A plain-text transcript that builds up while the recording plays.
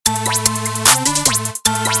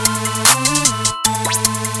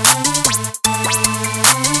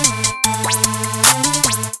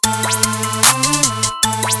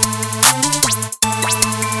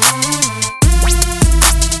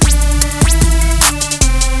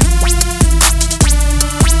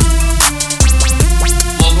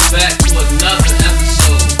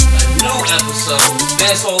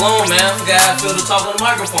saying so long, man. I forgot how I feel to talk on the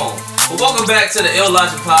microphone. But welcome back to the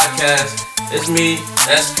Illogic Podcast. It's me,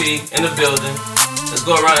 SP, in the building. Let's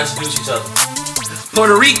go around and introduce each other.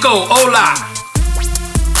 Puerto Rico, hola.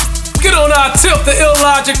 Get on our tip. The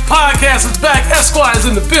Illogic Podcast is back. Esquire's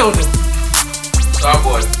in the building.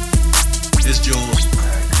 Starboy. It's Jules.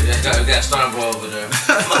 We got Starboy over there.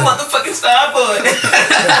 My motherfucking Starboy.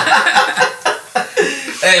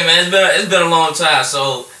 Hey man, it's been a long time.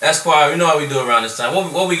 So Esquire, you know how we do around this time.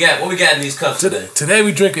 What we got? What we got in these cups today? Today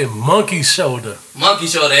we drinking Monkey Shoulder. Monkey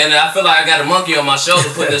shoulder, and I feel like I got a monkey on my shoulder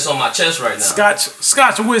putting this on my chest right now.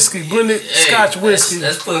 Scotch whiskey, blended Scotch whiskey.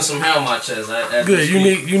 That's putting some hair on my chest. Good,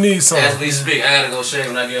 you need some. As we speak, I gotta go shave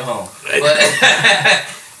when I get home.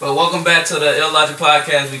 But welcome back to the Illogic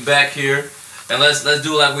Podcast. We back here, and let's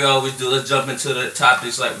do like we always do. Let's jump into the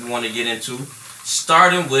topics like we want to get into.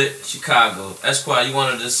 Starting with Chicago. Esquire, you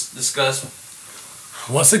want to discuss?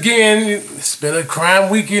 Once again, it's been a crime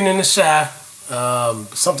weekend in the Chi.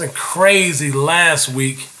 Something crazy last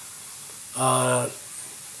week. There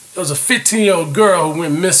was a 15-year-old girl who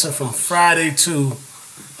went missing from Friday to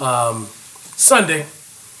Sunday.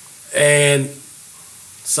 And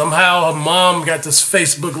somehow her mom got this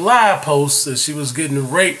Facebook Live post that she was getting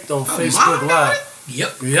raped on Facebook Live.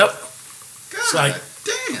 Yep. It's like,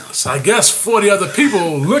 damn. So I guess 40 other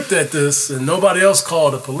people looked at this and nobody else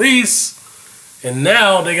called the police. And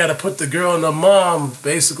now they got to put the girl and the mom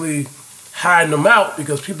basically hiding them out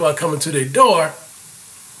because people are coming to their door,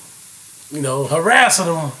 you know, harassing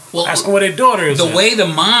them, asking where their daughter is. The way the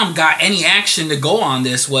mom got any action to go on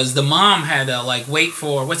this was the mom had to wait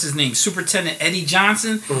for, what's his name, Superintendent Eddie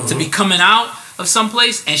Johnson to be coming out of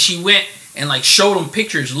someplace, and she went and showed them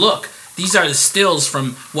pictures. Look, these are the stills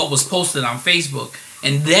from what was posted on Facebook.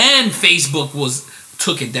 And then Facebook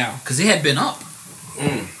took it down because it had been up.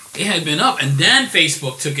 It had been up, and then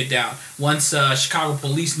Facebook took it down once Chicago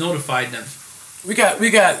police notified them. We got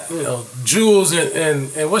Jules and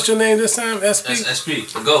what's your name this time? SP. SP,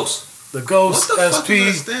 the Ghost. The Ghost. What the SP. fuck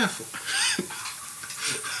does that stand for?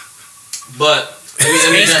 But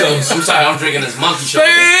Space Ghost. I'm sorry, I'm drinking this monkey shoulder.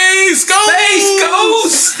 Space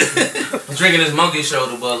Ghost. I'm drinking this monkey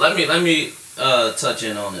shoulder, but let me touch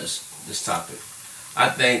in on this topic. I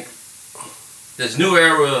think this new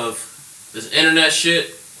era of this internet shit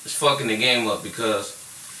is fucking the game up because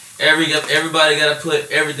everybody gotta put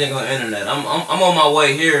everything on the internet. I'm on my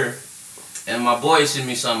way here, and my boy sent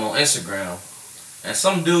me something on Instagram, and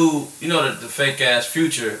some dude, you know the fake ass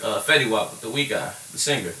Future, Fetty Wap, the weak guy, the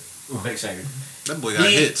singer, fake singer. That boy got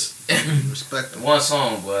hits. Respect him. One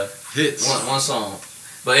song, boy. Hits. One song.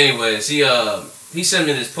 But anyways, he sent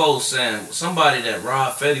me this post saying somebody that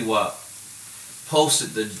robbed Fetty Wap posted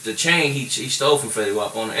the chain he stole from Fetty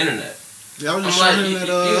Wap on the internet. Yeah, I was just showing him that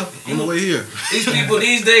on the way here. These people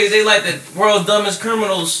these days, they like the world's dumbest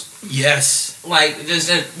criminals. Yes.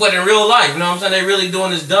 But in real life, you know what I'm saying? They really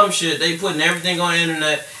doing this dumb shit. They putting everything on the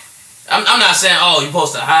internet. I'm not saying, you're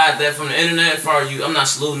supposed to hide that from the internet. I'm not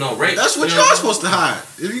saluting no rape. That's what you're supposed to hide.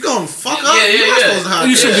 If you gonna fuck up, you're not supposed to hide.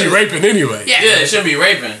 You shouldn't be raping anyway. Yeah, it shouldn't be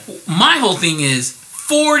raping. My whole thing is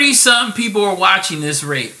 40-something people were watching this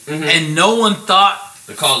rape, and no one thought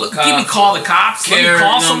to call the cops. Give me call the cops. Let me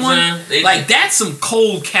call someone. That's some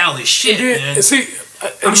cold, callous shit, man. See,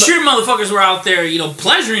 I'm sure motherfuckers were out there,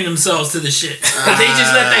 pleasuring themselves to the shit. But they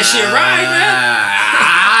just let that shit ride, man.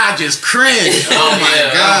 I just cringe. Oh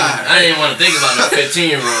my God. I didn't want to think about no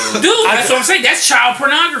 15-year-old. Dude, that's what I'm saying. That's child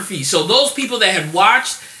pornography. So those people that had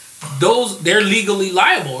watched they're legally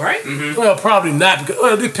liable, right? Mm-hmm. Well, probably not.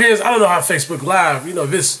 Because, it depends. I don't know how Facebook Live,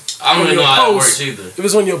 if it's I don't even know how it works either. If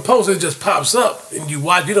it's on your post, it just pops up and you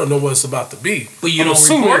watch. You don't know what it's about to be. But you don't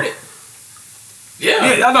report it.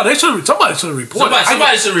 Yeah, I know. Somebody should have reported it.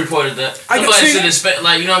 Somebody should have reported that. Somebody should expect, you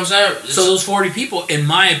know what I'm saying? So those 40 people, in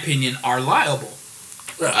my opinion, are liable.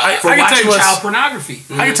 For watching child pornography.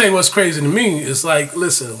 I can tell you what's crazy to me. It's like,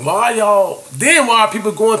 listen, why are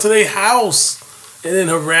people going to their house and then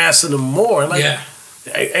harassing them more?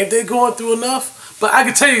 Ain't they going through enough? But I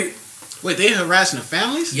can tell you. Wait, they harassing the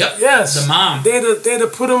families? Yep. Yes. The mom. They had to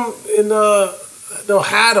put them in, they'll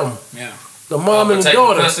hide them. Yeah. The mom and the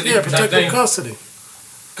daughter. Protect them custody.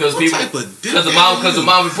 Because the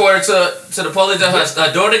mom reported to the police that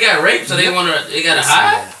her daughter got raped, so they gotta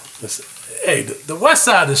hide. Hey, the West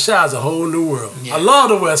Side of the Chi is a whole new world. Yeah. I love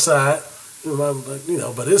the West Side,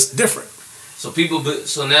 but it's different. So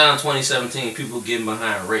now in 2017, people getting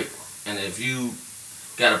behind rape, and if you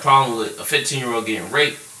got a problem with a 15-year-old getting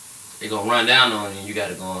raped, they gonna run down on you, and you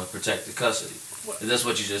gotta go and protect the custody. That's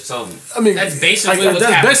what you just told me. I mean, that's basically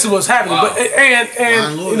what's happening. Wow. But and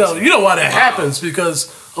you know why that happens, because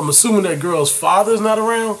I'm assuming that girl's father's not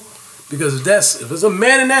around. Because if it's a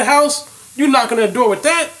man in that house, you knocking on the door with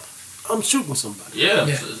that, I'm shooting somebody. Yeah.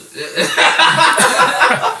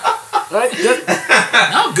 Right?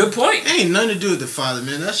 No, good point. It ain't nothing to do with the father,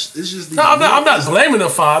 man. It's just. No, I'm not blaming the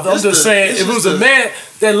father. I'm just saying if it was a man,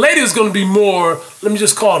 that lady is going to be more. Let me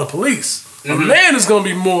just call the police. A man is going to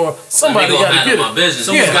be more. Somebody got to get it. My business.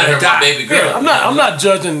 Someone's got to hurt my baby girl. Yeah, I'm not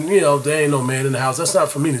judging. There ain't no man in the house. That's not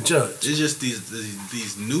for me to judge. It's just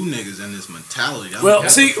these new niggas and this mentality. Well,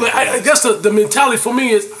 see, I guess the mentality for me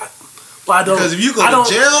is. I don't, because if you go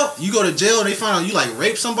to jail, and they find out you like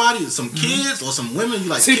rape somebody, some kids or some women, you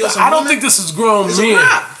like kill some I don't women. think this is grown men.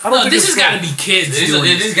 This has got to be kids doing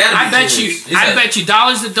it. I bet you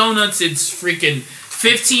dollars to donuts. It's freaking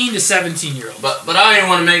 15 to 17-year-olds. But I didn't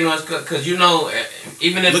want to make noise because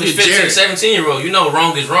even if it's 15, 17-year-old,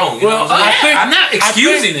 wrong is wrong. You know what I'm saying? I'm not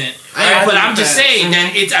excusing it, but I'm just saying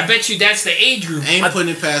that I bet you that's the age group. I ain't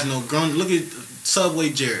putting it past no grown. Look at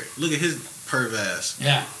Subway Jared. Look at his perv ass.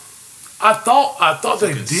 Yeah. I thought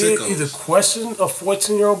they did either question a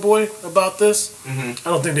 14-year-old boy about this. I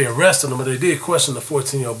don't think they arrested him, but they did question the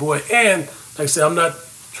 14-year-old boy. And like I said, I'm not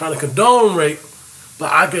trying to condone rape,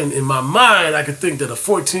 but in my mind, I can think that a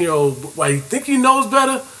 14-year-old, while you think he knows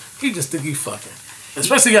better, he just think he fucking.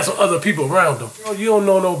 Especially you got some other people around him. You don't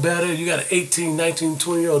know no better. You got an 18, 19,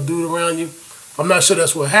 20-year-old dude around you. I'm not sure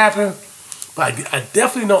that's what happened, but I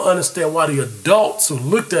definitely don't understand why the adults who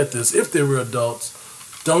looked at this, if they were adults,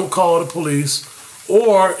 don't call the police,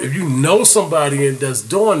 or if you know somebody that's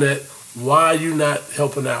doing that, why are you not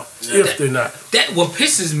helping out if they're not? What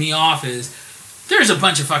pisses me off is there's a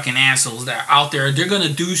bunch of fucking assholes that are out there. They're gonna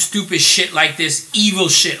do stupid shit like this, evil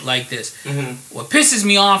shit like this. What pisses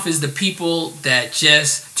me off is the people that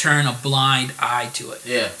just turn a blind eye to it.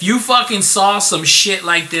 Yeah. If you fucking saw some shit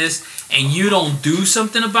like this and you don't do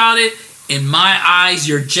something about it, in my eyes,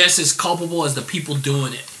 you're just as culpable as the people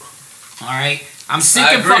doing it. All right. I'm sick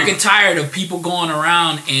and fucking tired of people going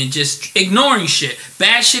around and just ignoring shit.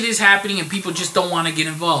 Bad shit is happening and people just don't want to get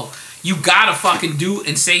involved. You gotta fucking do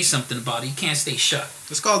and say something about it. You can't stay shut.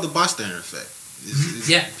 It's called the bystander effect.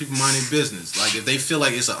 It's people mind their business. Like if they feel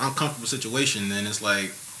like it's an uncomfortable situation, then it's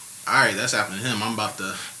like, all right, that's happening to him. I'm about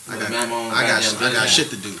to. I got shit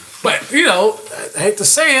to do. But I hate to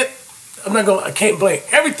say it, I can't blame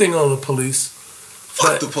everything on the police.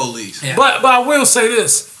 Fuck the police. Yeah. But I will say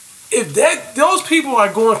this. If those people are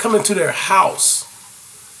coming to their house,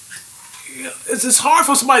 it's hard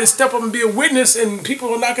for somebody to step up and be a witness, and people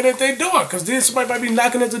are knocking at their door because then somebody might be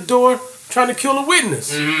knocking at the door trying to kill a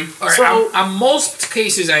witness. Mm-hmm. So, on most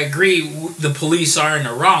cases, I agree the police are in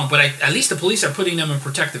the wrong, but at least the police are putting them in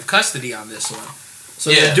protective custody on this one. So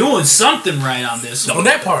they're doing something right on this one. On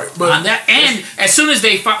that part. But on that, and as soon as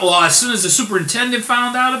the superintendent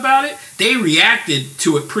found out about it, they reacted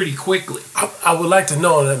to it pretty quickly. I would like to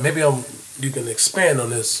know that maybe you can expand on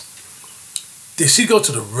this. Did she go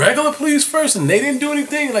to the regular police first and they didn't do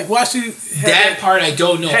anything? Like why she that part I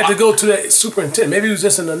don't know. Had to go to that superintendent. Maybe he was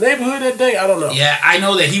just in the neighborhood that day. I don't know. Yeah, I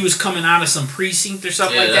know that he was coming out of some precinct or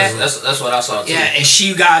something like that. That's what I saw too. Yeah, and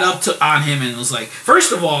she got up on him and was like,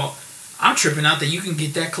 first of all, I'm tripping out that you can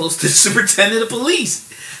get that close to the superintendent of police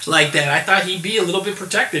like that. I thought he'd be a little bit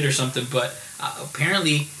protected or something, but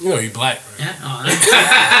apparently... He's black, right? Yeah.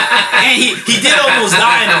 And he did almost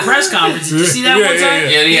die in a press conference. Did you see that one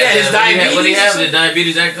time? Yeah, his diabetes. What he have? The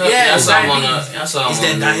diabetes act up? Yeah, I saw him He's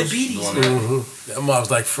that diabetes. Mm-hmm. That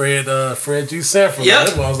was like Fred G. Sanford. Yep.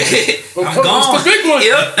 That was like, I'm gone. It's the big one.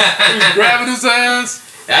 Yep. He's grabbing his ass.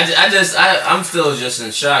 I'm still just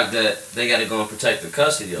in shock that they got to go and protect the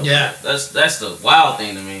custody of her. That's the wild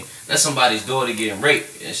thing to me. That's somebody's daughter getting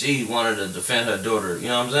raped, and she wanted to defend her daughter. You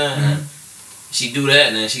know what I'm saying? Mm-hmm. She do that,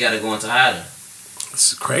 and then she got to go into hiding.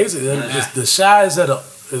 It's crazy. The Chi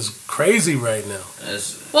is crazy right now.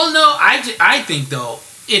 Well, no, I think though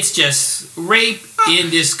it's just rape in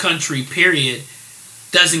this country. Period.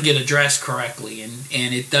 Doesn't get addressed correctly, and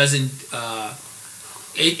it doesn't.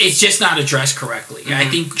 It's just not addressed correctly. Mm-hmm. I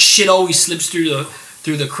think shit always slips through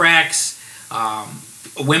the cracks.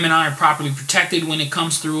 Women aren't properly protected when it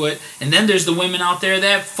comes through it, and then there's the women out there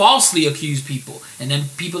that falsely accuse people, and then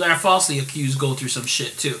people that are falsely accused go through some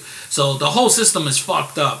shit too. So the whole system is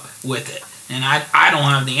fucked up with it, and I don't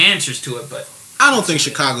have the answers to it, but I don't think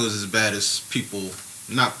Chicago is as bad as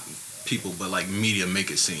but like media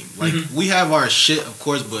make it seem. Like we have our shit, of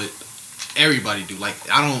course, but everybody do. Like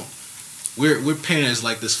We're painted as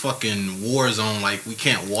like this fucking war zone. Like we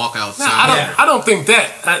can't walk outside. No, I don't think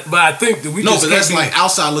that. But I think that we. No, but that's like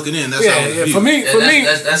outside looking in. That's how it's viewed. For me,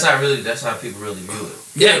 that's how people really view it.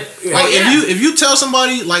 Yeah. Like if you tell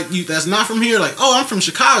somebody like that's not from here, like, oh, I'm from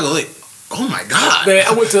Chicago. Like, Oh my God. Man,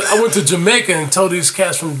 I went to Jamaica and told these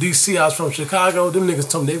cats from DC I was from Chicago. Them niggas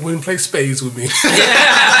told me they wouldn't play spades with me. Like,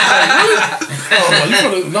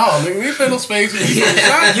 really? No, nigga, we ain't play no spades with me. You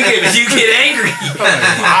get angry.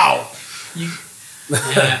 Wow.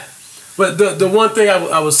 Yeah. But the one thing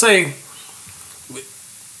I would say,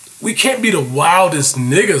 we can't be the wildest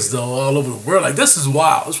niggas though all over the world. Like, this is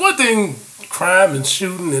wild. It's one thing, crime and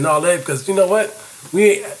shooting and all that, because you know what?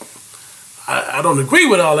 I don't agree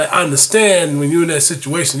with all that. I understand when you're in that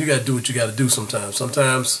situation, you got to do what you got to do sometimes.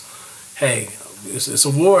 Sometimes, hey, it's a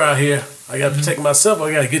war out here. I got to protect myself.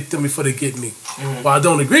 I got to get them before they get me. While I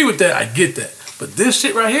don't agree with that, I get that. But this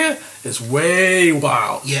shit right here is way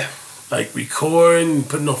wild. Yeah. Like recording,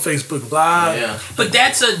 putting on Facebook Live. Yeah. But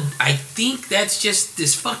I think that's just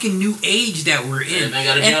this fucking new age that we're in. They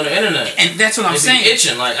gotta be on the internet. And that's what I'm saying.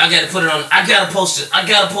 Itching, like, I gotta put it on, I gotta post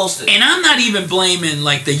it. And I'm not even blaming,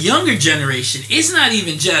 like, the younger generation. It's not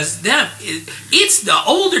even just them. It's the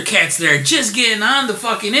older cats that are just getting on the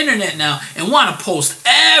fucking internet now and want to post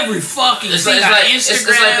every fucking thing on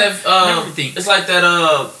Instagram and everything. It's like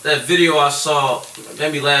that video I saw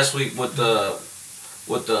maybe last week with the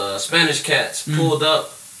Spanish cats pulled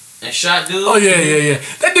up and shot dude. Oh yeah.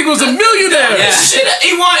 That nigga was a millionaire. Yeah. Shit,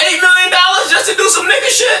 he won $8 million just to do some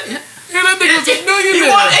nigga shit. Yeah, that nigga was a millionaire. He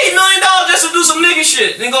won $8 million just to do some nigga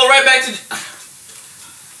shit. Then go right back to.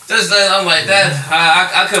 I'm like that.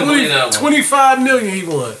 I couldn't believe that. 25 million he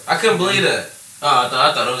won. I couldn't believe that. Oh,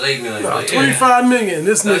 I thought it was $8 million. No, 25 million.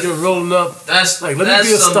 This nigga rolling up. That's like, let me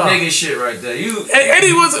be a some star. nigga shit right there.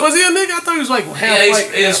 Eddie was he a nigga? I thought he was like half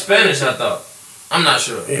white. He was Spanish. I thought. I'm not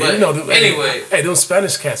sure. Yeah, but you know, anyway. Hey, those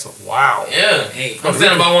Spanish cats are wild. Yeah. Hey, I'm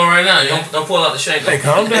thinking about one right now. Don't pull out the shank. Hey,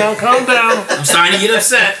 calm down. I'm starting to get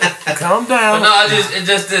upset. Calm But down. no, it's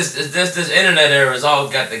just this internet era has all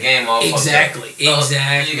got the game all Exactly. fucked up.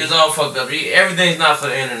 Exactly. It's all fucked up. Everything's not for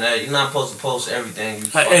the internet. You're not supposed to post everything.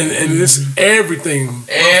 And this everything.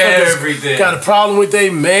 Everything. Got a problem with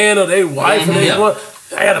their man or their wife or they want.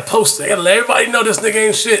 I gotta post it. I gotta let everybody know this nigga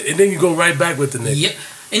ain't shit, and then you go right back with the nigga. Yep.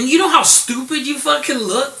 And you know how stupid you fucking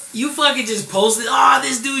look? You fucking just posted, oh,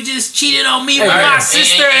 this dude just cheated on me with my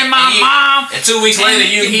sister and my mom. And 2 weeks later,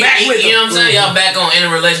 you back with you know what I'm saying? Y'all back on in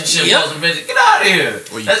a relationship. Yep. Posting bitches. Get out of here.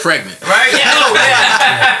 Or you pregnant. Right? Yeah, oh,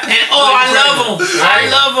 yeah. And I love him. Right. I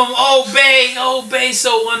love him. Oh, bae,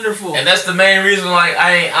 so wonderful. And that's the main reason, like,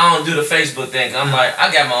 I don't do the Facebook thing. I'm like, I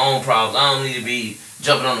got my own problems. I don't need to be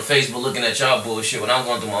jumping on the Facebook looking at y'all bullshit when I'm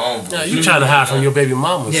going through my own bullshit. Yeah, you trying to hide from your baby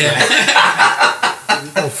mama. Yeah.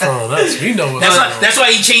 Don't front on us. We know what. That's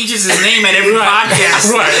why he changes his name at every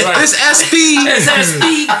podcast. Right. This SP. It's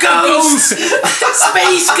SP Ghost.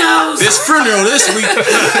 Space Ghost. This funeral this week.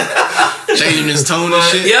 Changing his tone and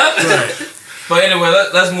shit. Yep. Right. But anyway,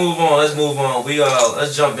 let's move on. We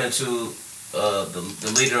let's jump into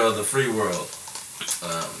the leader of the free world,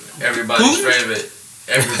 everybody's favorite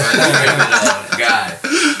guy,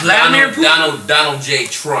 Vladimir Putin. Donald J.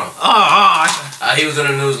 Trump. He was in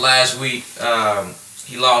the news last week.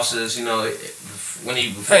 He lost his, when he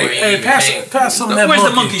before he even came. Pass some of that Where's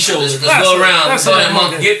monkey. the monkey shoulder? Let's go around. Pass Throw some that of that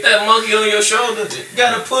monkey. monkey. Get that monkey on your shoulder. You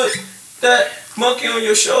gotta put that monkey on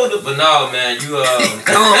your shoulder. But no, man, you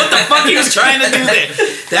what the fuck he was trying to do there?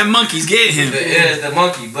 That monkey's getting him. the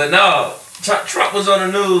monkey. But no, Trump was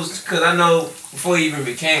on the news because I know before he even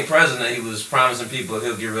became president, he was promising people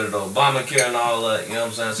he'll get rid of the Obamacare and all that. You know what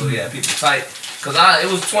I'm saying? So he had people tight. Because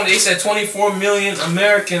it was 20. They said 24 million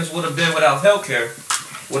Americans would have been without health care,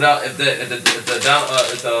 if the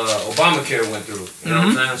Obamacare went through. You know what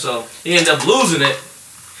I'm saying? So he ended up losing it.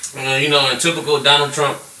 In typical Donald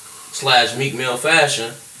Trump / Meek Mill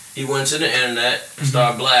fashion, he went to the internet and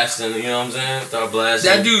started blasting. You know what I'm saying? Started blasting.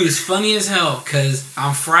 That dude is funny as hell. Cause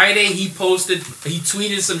on Friday he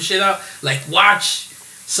tweeted some shit out like, watch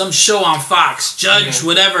some show on Fox, Judge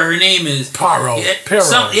whatever her name is. Paro.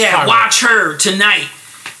 Watch her tonight.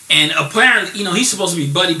 And apparently, he's supposed to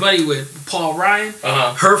be buddy with Paul Ryan.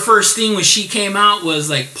 Her first thing when she came out was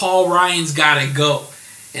like, Paul Ryan's gotta go.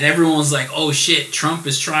 And everyone was like, oh shit, Trump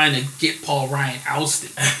is trying to get Paul Ryan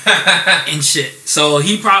ousted and shit. So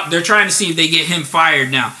they're trying to see if they get him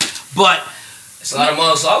fired now. But it's a lot of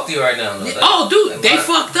mother salty right now. They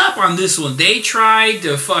fucked up on this one. They tried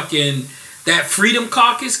to that Freedom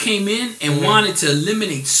Caucus came in and wanted to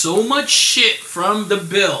eliminate so much shit from the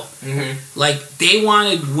bill. Like, they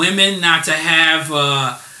wanted women not to have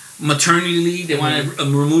maternity leave. They wanted to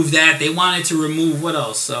remove that. They wanted to remove what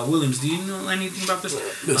else? Williams, do you know anything about this?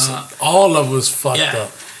 Listen, all of us fucked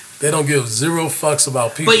up. They don't give zero fucks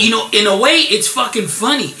about people. But in a way, it's fucking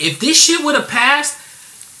funny. If this shit would have passed,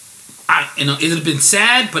 it would have been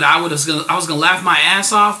sad. But I was gonna laugh my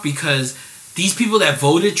ass off because these people that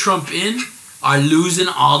voted Trump in are losing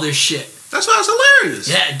all their shit. That's why it's hilarious.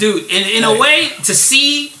 Yeah, dude. In a way, to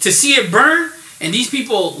see it burn and these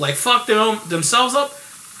people like fuck themselves up,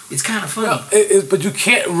 it's kind of funny. Well, but you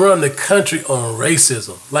can't run the country on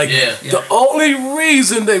racism. Like the only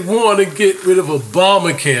reason they want to get rid of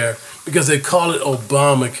Obamacare because they call it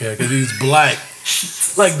Obamacare because he's black.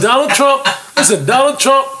 Like Donald Trump, listen, Donald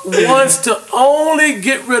Trump wants to only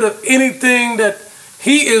get rid of anything that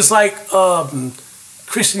he is like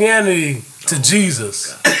Christianity to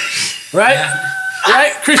Jesus, right?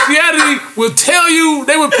 Right? Christianity will tell you,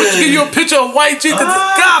 they would give you a picture of white Jesus.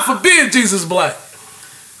 God forbid Jesus black.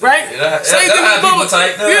 Right? Same thing with Obama.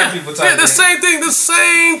 The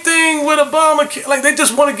same thing with Obamacare. Like they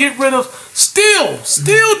just want to get rid of still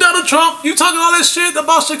Donald Trump. You talking all this shit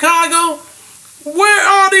about Chicago? Where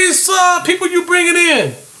are these people you bringing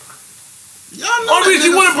in? Only reason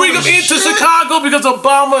you want to bring them into Chicago because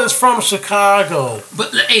Obama is from Chicago.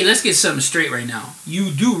 But hey, let's get something straight right now. You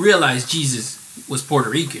do realize Jesus was Puerto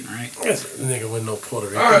Rican, right? Yes, nigga with no Puerto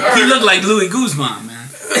Rican. He looked like Louis Guzman, man.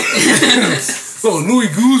 So Louis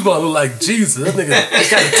Guzman look like Jesus. That nigga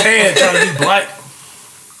got a tan trying to be black.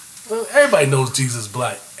 Well, everybody knows Jesus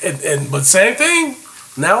black. But same thing.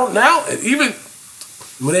 Now, even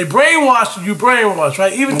when they brainwash you brainwash,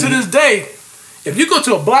 right? Even to this day, if you go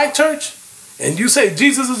to a black church and you say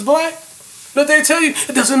Jesus is black, what they tell you?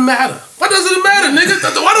 It doesn't matter. Why doesn't it matter, nigga?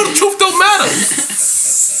 Why do the truth don't matter?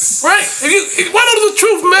 Right? Why does the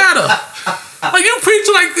truth matter? Like you preach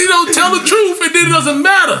like, tell the truth and then it doesn't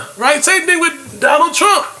matter. Right? Same thing with Donald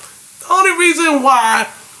Trump. The only reason why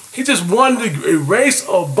he just wanted to erase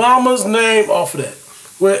Obama's name off of that.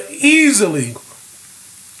 Where easily,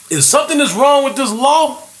 if something is wrong with this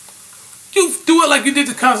law, you do it like you did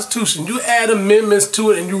the Constitution. You add amendments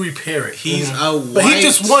to it and you repair it. He's But he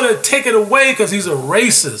just wanted to take it away because he's a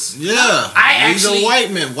racist. Yeah. He's a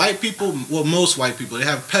white man. White people, well, most white people, they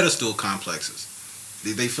have pedestal complexes.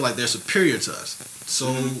 They feel like they're superior to us.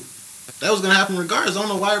 So that was going to happen regardless. I don't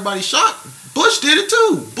know why everybody's shocked. Bush did it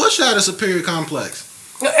too. Bush had a superior complex.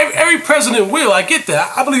 Every president will. I get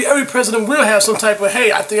that. I believe every president will have some type of,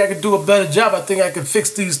 hey, I think I could do a better job. I think I can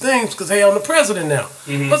fix these things because, hey, I'm the president now.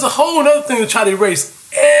 That's a whole other thing to try to erase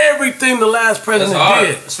everything the last president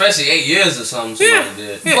did. Especially 8 years or something somebody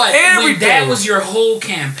did. Yeah, but when that was your whole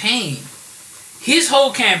campaign, his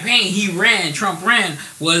whole campaign Trump ran,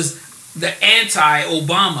 was the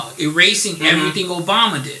anti-Obama, erasing everything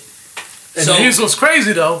Obama did. And here's what's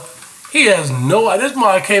crazy, though. He has no idea. This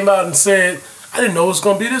man came out and said, I didn't know it was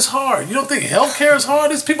going to be this hard. You don't think healthcare is hard?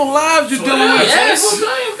 There's people's lives you're dealing with. Yes, 1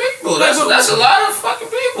 million people. That's a lot of fucking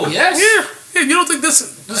people. Yes. Yeah. You don't think this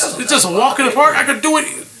is just a walk in the park? I could do it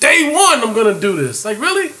day one. I'm going to do this. Like,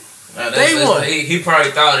 really? Day one. He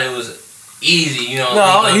probably thought it was easy,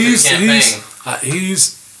 No,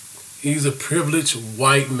 he's a privileged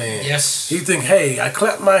white man. Yes. He think, hey, I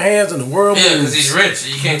clap my hands and the world moves. Yeah, because he's rich.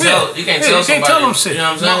 You can't tell. You can't tell somebody. You can't tell him shit. You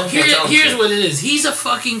know what I'm saying? Here's what it is. He's a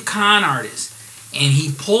fucking con artist. And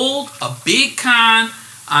he pulled a big con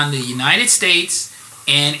on the United States,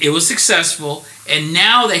 and it was successful. And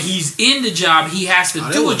now that he's in the job, he has to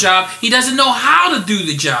do a job. He doesn't know how to do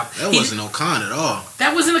the job. That wasn't no con at all.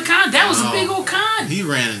 That wasn't a con. That was a big old con. He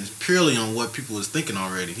ran purely on what people was thinking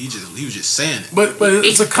already. He was just saying it. But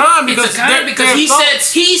it's a con because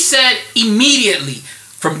he said immediately.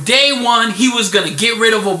 From day one, he was going to get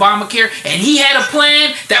rid of Obamacare, and he had a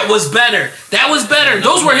plan that was better.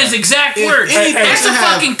 Those were his exact words. That's a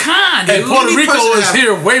fucking con, dude. And Puerto Rico is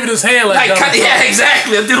here waving his hand like Donald Trump. Yeah,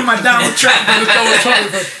 exactly. I'm doing my Donald Trump.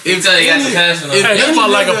 He tell you got the passion on it. Hey, that's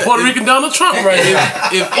about like a Puerto Rican Donald Trump right here.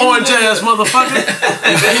 Orange ass motherfucker.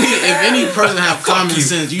 If any person have common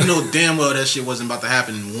sense, you know damn well that shit wasn't about to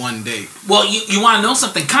happen in one day. Well, you want to know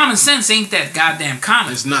something? Common sense ain't that goddamn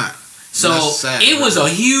common. It's not. So it was a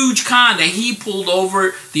huge con that he pulled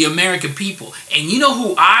over the American people. And you know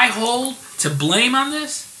who I hold to blame on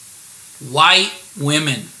this? White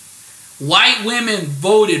women. White women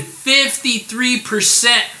voted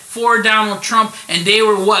 53% for Donald Trump, and they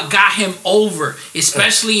were what got him over,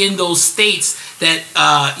 especially in those states that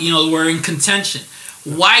were in contention.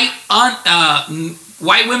 White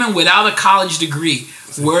women without a college degree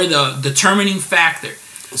were the determining factor.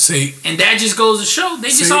 See, and that just goes to show they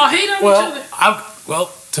just all hate on each other.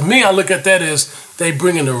 To me, I look at that as they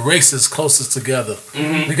bringing the races closest together.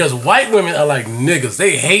 Because white women are like niggas.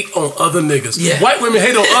 They hate on other niggas. Yeah. White women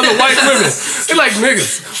hate on other white women. They like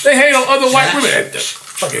niggas. They hate on other white women.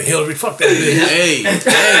 Fucking Hillary, fuck that bitch. Hey,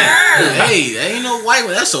 that ain't no white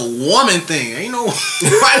one. That's a woman thing. Ain't no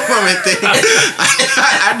white woman thing.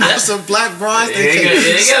 I know some black bras. They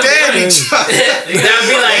can't stand each other. You gotta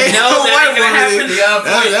be like, no, that ain't gonna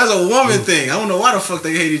happen. That's a woman thing. I don't know why the fuck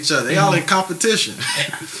they hate each other. They all in competition.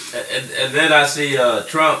 And then I see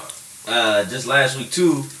Trump just last week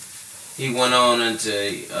too. He went on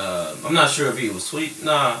into I'm not sure if he was tweet.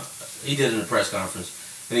 Nah, he did it in a press conference.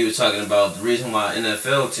 And he was talking about the reason why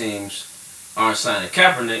NFL teams aren't signing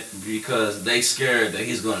Kaepernick because they scared that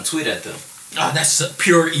he's going to tweet at them. Oh, that's a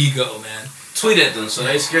pure ego, man. Tweet at them, so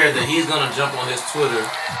they scared that he's going to jump on his Twitter.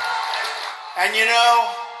 And you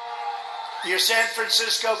know, your San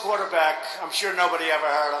Francisco quarterback, I'm sure nobody ever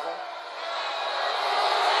heard of him.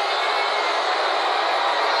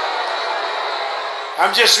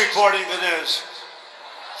 I'm just reporting the news.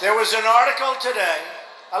 There was an article today.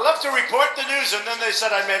 I love to report the news, and then they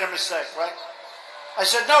said I made a mistake, right? I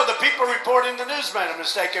said, no, the people reporting the news made a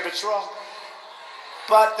mistake if it's wrong.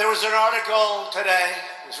 But there was an article today,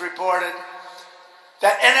 it was reported,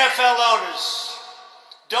 that NFL owners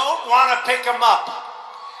don't want to pick him up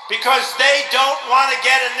because they don't want to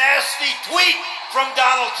get a nasty tweet from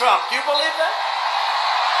Donald Trump. Do you believe that?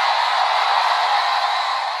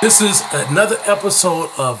 This is another episode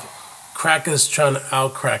of crackers trying to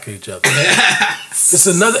out-crack each other. It's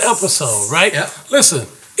another episode, right? Yep. Listen,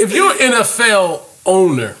 if you're an NFL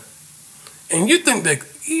owner and you think that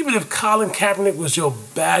even if Colin Kaepernick was your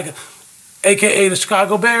bag, a.k.a. the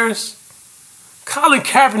Chicago Bears, Colin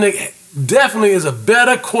Kaepernick definitely is a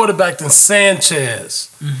better quarterback than Sanchez.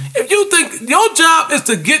 Mm-hmm. If you think your job is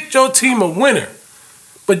to get your team a winner,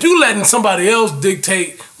 but you letting somebody else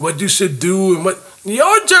dictate what you should do and what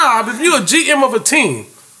your job, if you're a GM of a team,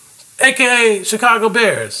 a.k.a. Chicago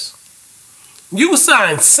Bears, you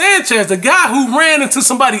signed Sanchez, the guy who ran into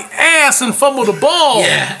somebody's ass and fumbled the ball.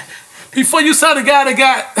 Yeah. Before you signed a guy that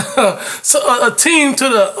got a team to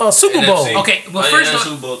the Super Bowl. Okay, well, first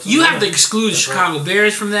of all, you have to exclude the Chicago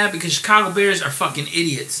Bears from that because Chicago Bears are fucking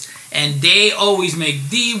idiots. And they always make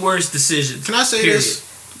the worst decisions. Can I say this?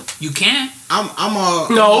 You can. I'm all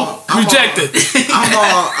rejected.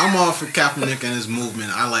 I'm all for Kaepernick and his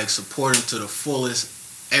movement. I like support him to the fullest.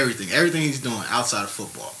 Everything he's doing outside of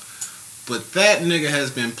football. But that nigga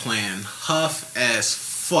has been playing huff as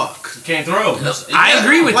fuck. Can't throw. I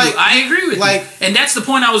agree with you. I agree with you. And that's the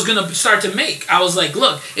point I was gonna start to make. I was like,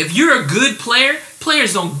 look, if you're a good player,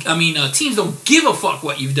 teams don't give a fuck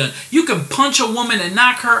what you've done. You can punch a woman and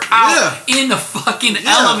knock her out in the fucking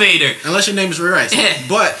elevator. Unless your name is Ray Rice. Yeah.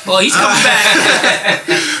 But well, he's coming back.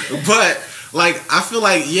 But I feel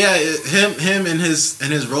like him and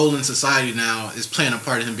his role in society now is playing a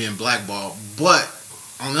part in him being blackballed. But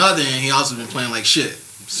on the other hand, he also been playing like shit.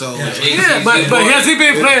 So but has he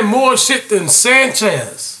been playing more shit than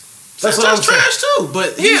Sanchez? That's trash too,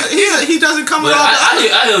 but he doesn't come with all the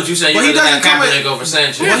other. I hear what you're saying. He doesn't come with over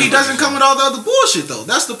Sanchez. Well, he doesn't come with all the other bullshit though.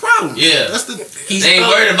 That's the problem. Yeah, He's they ain't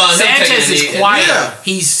worried about Sanchez him is quiet. Yeah.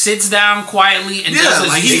 He sits down quietly and does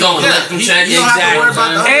his. He's gonna let them check.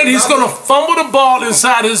 Exactly. And he's gonna fumble the ball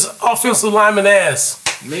inside his offensive lineman ass.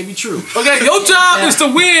 Maybe true. Okay, your job is to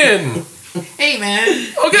win. Hey man.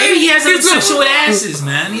 Okay. Maybe he has an obsession with asses,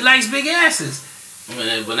 man. He likes big asses.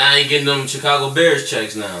 But now he getting them Chicago Bears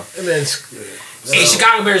checks now. Hey,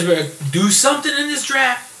 Chicago Bears better do something in this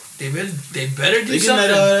draft. They better do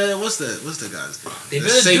something. What's the guy's name? They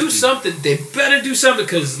better do something. They better do something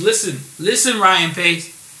because listen, Ryan Pace,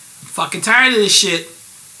 I'm fucking tired of this shit.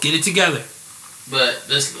 Get it together. But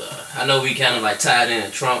this, I know we kind of like tied in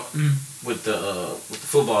Trump with the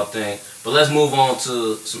football thing. But let's move on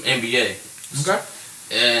to some NBA. Okay.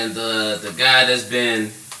 And the guy that's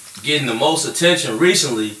been getting the most attention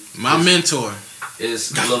recently, my mentor,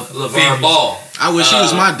 is LeVar Ball. I wish he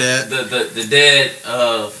was my dad. The dad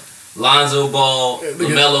of Lonzo Ball,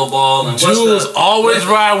 LaMelo Ball, and Jules always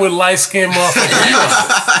ride with light skinned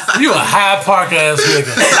motherfucker. You a Hyde Park ass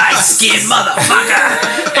nigga. Light skinned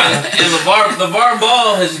motherfucker. and LeVar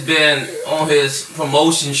Ball has been on his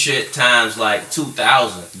promotion shit times like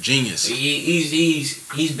 2000. Genius.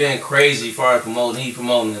 He's been crazy as far as promoting. He's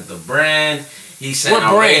promoting the brand. He's saying what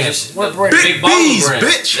brand? What brand? Big B's,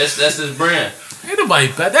 bitch. That's his brand. Ain't nobody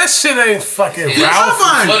bad. That shit ain't fucking Yeah, Ralph.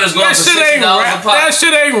 That shit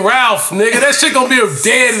ain't Ralph, nigga. That shit gonna be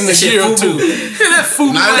dead in a year or two. Yeah, that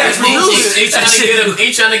food.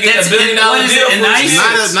 He's trying to get $1 billion deal for his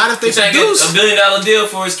kids. Not if they produce $1 billion deal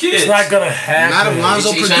for his kids. It's not gonna happen. Not if Lonzo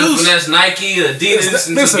produce. That's Nike, Adidas,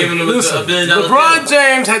 and just giving them $1 billion deal. LeBron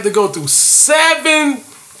James had to go through 7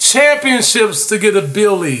 championships to get a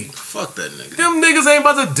Bill League. Fuck that nigga. Them niggas ain't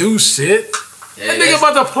about to do shit. That nigga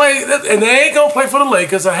about to play, and they ain't gonna play for the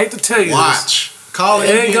Lakers. I hate to tell you Watch. Call it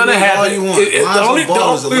ain't gonna happen. all you want. Lonzo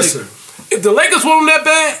Ball is a Laker. If the Lakers want him that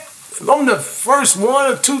bad, if I'm the first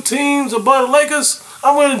one or two teams above the Lakers,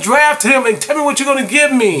 I'm gonna draft him and tell me what you're gonna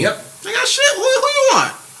give me. Yep. They got shit. Who you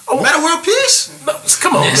want? Metta World Peace? No,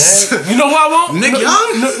 come on, man. You know who I want? Nick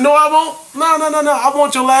Young? No, I won't. No. I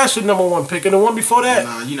want your last year #1 pick and the one before that.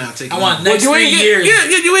 Nah, you're not taking. I want next 3 years.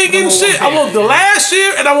 Yeah, you ain't getting shit. I want the last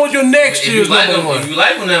year and I want your next year's #1. If you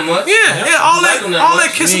like him that much. Yeah, all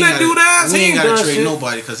that kissing that dude ass. We He ain't ain't gotta done trade shit.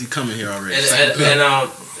 nobody because he coming here already. And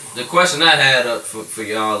the question I had up for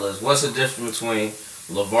y'all is, what's the difference between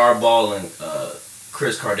LeVar Ball and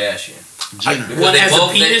Kris Kardashian? Jenner. One has a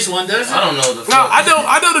penis, one doesn't. I don't know the. No,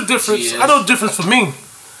 I know the difference. She is. I know the difference for me.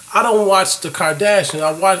 I don't watch the Kardashians.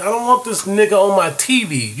 I don't want this nigga on my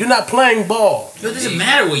TV. You're not playing ball. It doesn't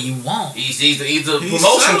matter what you want. He's a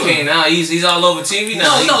promotion king now. He's all over TV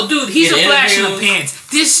now. No, dude, he's a in flash in the interviews. pants.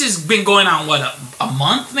 This has been going on a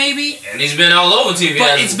month maybe. And he's been all over TV.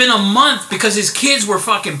 But it's been a month because his kids were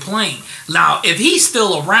fucking playing. Now, if he's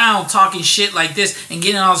still around talking shit like this and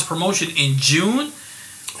getting all this promotion in June,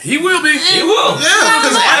 He will be. He will.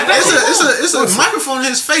 Yeah, because it's a microphone in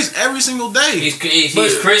his face every single day. He's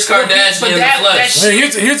Kris Kardashian in the flesh. Hey,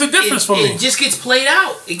 here's the difference for me. It just gets played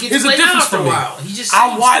out. It gets Here's the played out difference after for a me. while. He just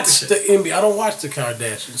I watch the NBA. I don't watch the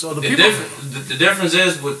Kardashians. So the people. The difference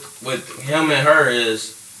is with him and her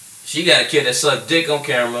is she got a kid that sucked dick on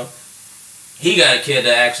camera. He got a kid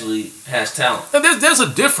that actually has talent. There's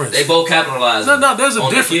a difference. They both capitalize. No, there's a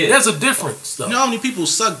on difference. the kid. There's a difference though. You know how many people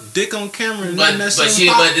suck dick on camera and But nothing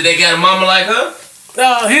but did they got a mama like her?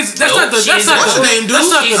 That's not the. That's not What's the. her name, dude? That's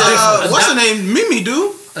not the difference. What's her name? Mimi,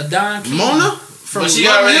 dude. Adon King. Mona from But she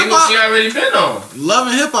Love and already Hip Hop. been on. Love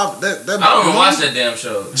and Hip Hop. That I don't even Mona, watch that damn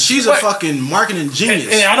show. She's a fucking marketing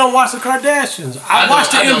genius. And I don't watch the Kardashians. I know-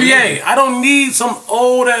 watch the I know NBA. you. I don't need some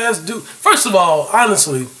old ass dude. First of all,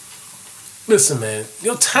 honestly, listen, man,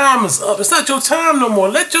 your time is up. It's not your time no more.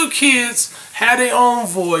 Let your kids have their own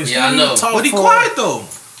voice. Yeah, I You know. talk But he for- quiet though.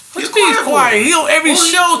 What you mean he's quiet? He on every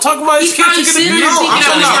show talking about his He's kids probably should get a sitting video. there I'm thinking,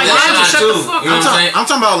 talking "Oh, my about God, Lonzo shut the too. fuck You know up." what I'm saying? I'm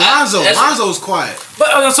talking about Lonzo. That's- Lonzo's quiet. But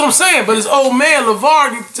that's what I'm saying. But his old man,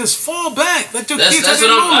 LeVar, just fall back. Let your kids That's have what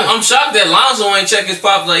their moment. I'm shocked that Lonzo ain't check his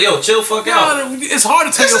pop like, yo, chill fuck out. God, it's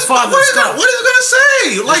hard to tell your What father is to stop. he gonna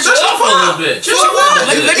say? Like Chill that's out your for a little fault. bit. Chill Chill out. out.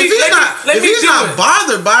 Let me If he's do not it.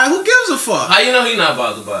 bothered by it, who gives a fuck? How you know he not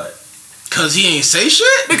bothered by it? Cause he ain't say shit.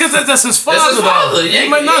 Because that's his father. That's his father. though. He He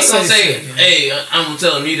might not ain't gonna say say, shit. hey, I'm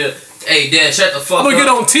telling me to, hey, Dad, shut the fuck I'm up. gonna get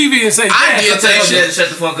on TV and say, I "Dad, did shut say the fuck shit. up." Shut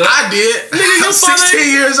the fuck up. I did. Nigga, your I'm father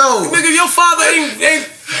 16 years old. Nigga, your father ain't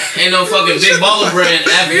Ain't no fucking big baller brand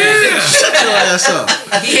advocate. Shut your ass up.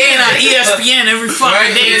 He ain't on ESPN every fucking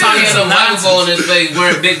Right, day he talking had some a microphone nonsense. in his face,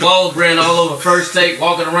 wearing big baller brand all over First Take,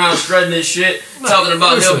 walking around strutting his shit, talking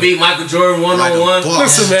about listen. he'll beat Michael Jordan Like a 1-on-1. boss.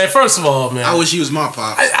 Listen, man. First of all, man, I wish he was my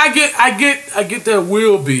pop. I get there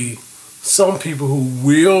will be some people who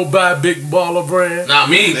will buy big baller brand, Not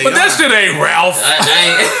me. They but that shit ain't Ralph.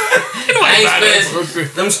 I ain't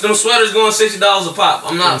spending them sweaters going $60 a pop.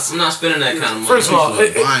 I'm not spending that kind of money. First of all,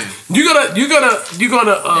 Buying. you gonna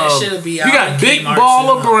shit'll be you out got in big Kmart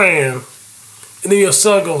baller soon. brand, and then your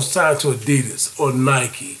son gonna sign to Adidas or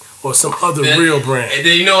Nike or some other Then- real brand. And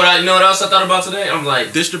then you know what else I thought about today? I'm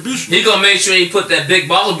like, Distribution. he gonna make sure he put that big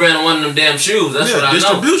baller brand on one of them damn shoes. That's what I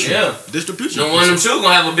distribution. know. Yeah. Distribution. No one of them shoes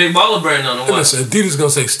gonna have a big baller brand on them. And listen, Adidas gonna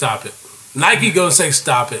say stop it. Nike gonna say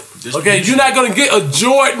stop it. Okay, Distribution. you're not gonna get a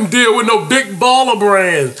Jordan deal with no big baller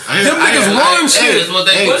brand. I- Them I- niggas I- run Hey, shit. that's what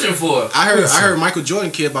they Hey. pushing for. I heard Listen. Michael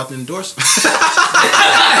Jordan care about the endorsement.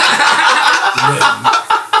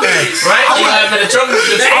 Right? You have in the trophy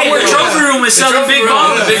room. The trophy room is selling big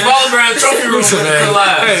baller. The big baller brand trophy room. Listen, man.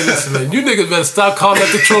 Hey, listen, man. You niggas better stop calling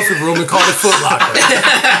that the trophy room and call it Foot Locker.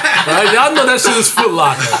 Right? Y'all know that shit is Foot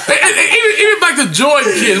Locker. Even back to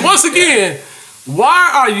Jordan kids. Once again, why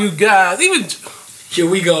are you guys even? Here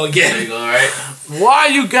we go There you again. go, right? Why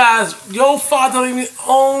you guys? Your father don't even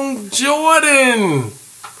own Jordan.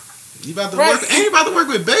 You about to Right. work? Ain't you about to work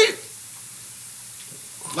with Bape?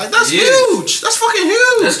 Like that's Yeah. huge. That's fucking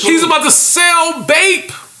huge. That's cool. He's about to sell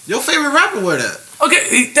Bape. Your favorite rapper wear that?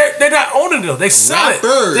 Okay, they're not owning it though. They sell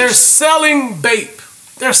Rappers. it. They're selling Bape.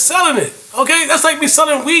 They're selling it. Okay, that's like me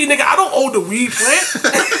selling weed, nigga. I don't own the weed plant.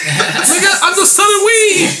 Nigga, I'm just selling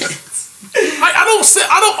weed.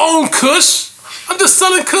 I don't own Kush. I'm just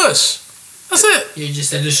selling Kush. That's it. You're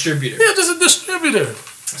just a distributor. Yeah, just a distributor.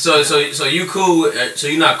 So you cool? So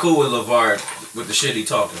you're not cool with LeVar with the shit he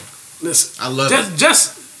talking? Listen, I love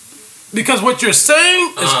just because what you're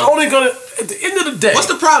saying is only gonna at the end of the day. What's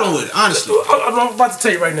the problem with it? Honestly, I'm about to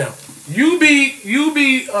tell you right now. You be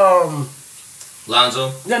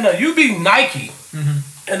Lonzo? No, you be Nike,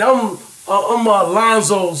 and I'm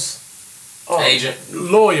Lonzo's Agent?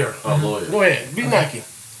 lawyer. Oh, lawyer. Go ahead, be Nike.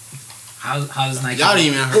 How does Nike? Y'all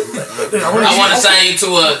didn't even heard. I want to sign you to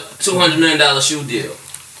a $200 million shoe deal.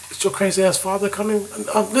 Is your crazy ass father coming?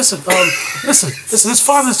 Listen. His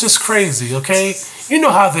father's just crazy. Okay, you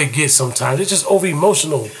know how they get sometimes. They're just over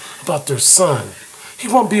emotional about their son. He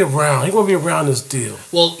won't be around. He won't be around this deal.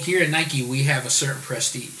 Well, here at Nike, we have a certain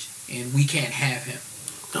prestige, and we can't have him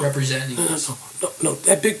representing us. No,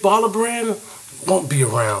 that big baller brand won't be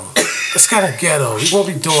around. It's kind of ghetto. He won't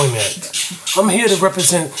be doing that. I'm here to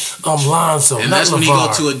represent Lonzo, And not that's when he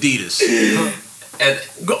LeVar. go to Adidas. And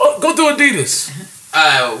Go to Adidas.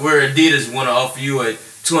 where Adidas want to offer you a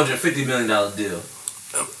 $250 million deal.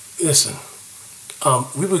 Listen,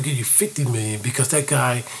 we will give you $50 million because that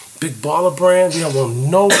guy, big baller brand, we don't want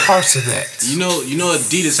no parts of that. You know,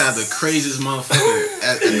 Adidas have the craziest motherfucker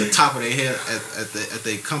at the top of their head at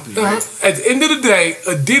their company, right? At the end of the day,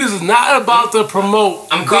 Adidas is not about to promote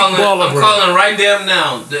I'm big calling baller brand. right damn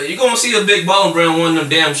now. You're going to see a big baller brand one of them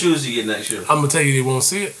damn shoes you get next year. I'm gonna tell you they won't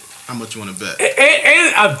see it. How much you want to bet?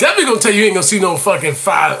 And I'm definitely gonna tell you ain't gonna see no fucking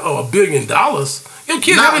 $1 billion. Your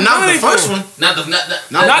kids haven't done Not the anything. first one. Not the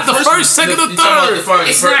first, second, or You talking about third. the first-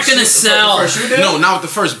 It's the not first- gonna the sell. first shoe deal? No, not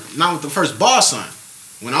with the first ball sign.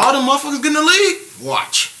 When all them motherfuckers get in the league,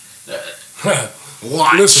 watch.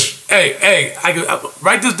 Watch. Listen, hey, I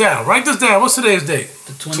write this down. Write this down. What's today's date?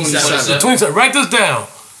 The 27th. The 27th. Write this down.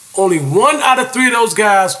 Only 1 out of 3 of those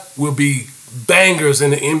guys will be bangers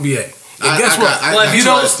in the NBA. And guess what?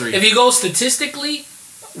 If you go statistically,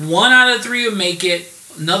 1 out of 3 will make it.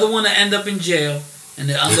 Another one will end up in jail. And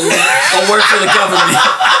the other one will work for the government.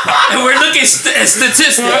 And we're looking at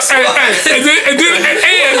statistics. And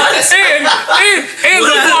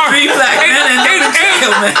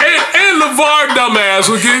LeVar dumbass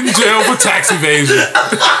will get in jail for tax evasion.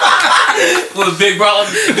 With big baller.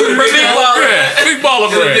 Big baller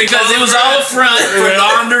brand. Because it was all a front for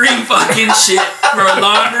laundering fucking shit. For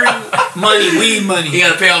laundering money, weed money. You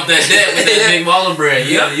gotta pay off that debt with that big baller brand.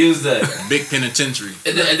 You gotta use that. Big penitentiary.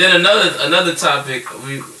 And then another topic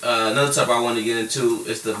I want to get into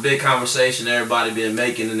is the big conversation everybody been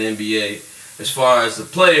making in the NBA as far as the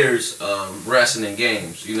players resting in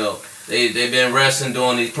games. You know, they've been resting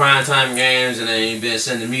during these primetime games, and then you've been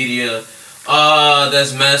sending media.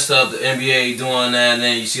 That's messed up. The NBA doing that, and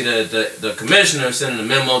then you see the commissioner sending a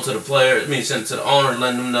memo to the player. Sending to the owner,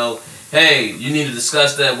 letting them know, hey, you need to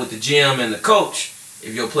discuss that with the GM and the coach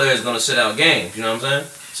if your player is going to sit out games. You know what I'm saying?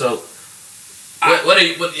 So. What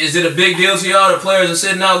is it a big deal to y'all that players are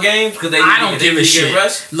sitting out games because I don't give a shit.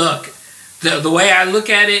 Rest? Look, the way I look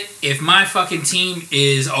at it, if my fucking team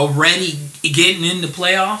is already getting into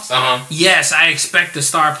playoffs, yes, I expect the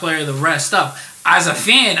star player to rest up. As a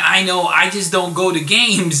fan, I know I just don't go to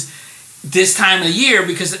games this time of year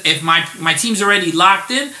because if my team's already locked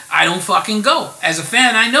in, I don't fucking go. As a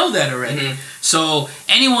fan, I know that already. Mm-hmm. So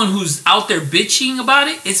anyone who's out there bitching about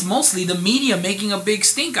it, it's mostly the media making a big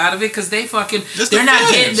stink out of it because they fucking they're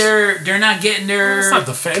not getting their. It's not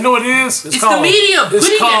the fan. You know what it is? It's the media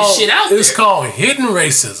putting that shit out there. It's called hidden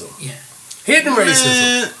racism. Yeah. Hidden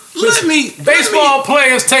racism. Baseball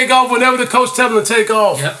players take off whenever the coach tells them to take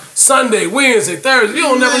off. Yep. Sunday, Wednesday, Thursday. You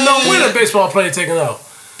don't never know when a baseball player taking off.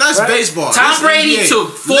 That's baseball. Tom Brady took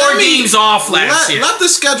 4 games off last year. Let the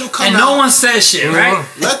schedule come and out. And no one says shit, right?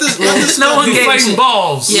 Let the no one deflating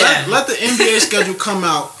balls. Yeah. Let the NBA schedule come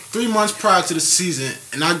out 3 months prior to the season,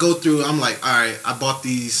 and I go through. I'm like, all right, I bought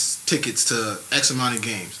these tickets to X amount of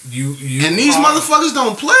games. And these motherfuckers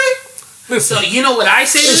don't play. Listen, so you know what I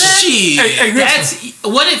say to that? That's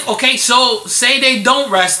what if? Okay, so say they don't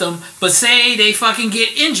rest them, but say they fucking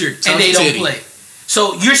get injured and they don't play.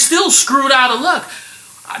 So you're still screwed out of luck.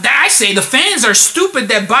 I say the fans are stupid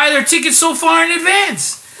that buy their tickets so far in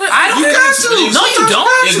advance. I don't. You got to. No, you don't.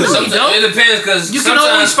 No, you don't. It depends because you can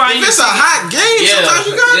always find. If it's a hot game, sometimes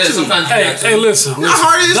you got to. Sometimes you got to. Hey, listen. How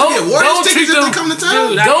hard it is to get Warriors tickets if they come to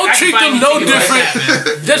town? Don't treat them no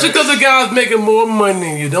different. Just because a guy's making more money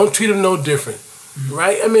than you, don't treat them no different.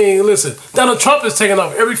 Right? I mean, listen. Donald Trump is taking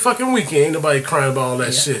off every fucking weekend. Ain't nobody crying about all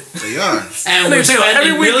that shit. They are. And we're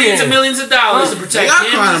spending millions and millions of dollars to protect him. They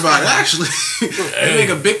are crying about it, actually. They make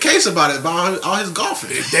a big case about it, about all his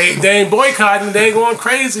golfing. They ain't boycotting. They ain't going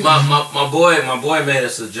crazy. My boy made a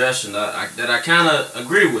suggestion that I kind of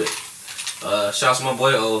agree with. Shouts to my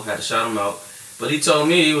boy O. Had to shout him out. But he told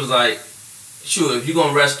me, he was like, shoot, if you're going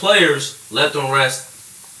to rest players, let them rest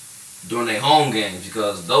during their home games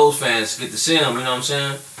because those fans get to see them, you know what I'm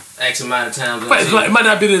saying? X amount of times. But it might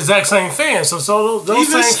not be the exact same fans. So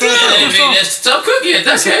those same fans. That's tough cookie in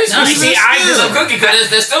that case. No, see, tough cookie because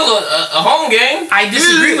there's still a home game. I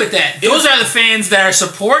disagree with that. Those are the fans that are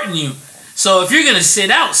supporting you. So if you're gonna sit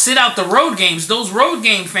out the road games. Those road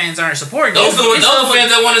game fans aren't supporting you. Those are fans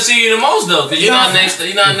that want to see you the most though, because you're not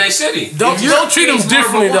in their city. Don't treat them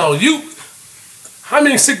differently though. How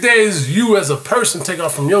many sick days you as a person take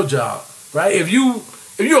off from your job, right? If you're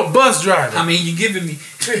a bus driver. How many you giving me?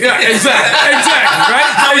 Yeah, exactly,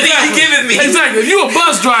 right? How many you giving me? Exactly. If you're a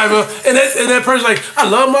bus driver and that person's like, I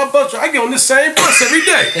love my bus driver. I get on this same bus every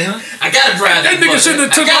day. I gotta drive this bus. That nigga shouldn't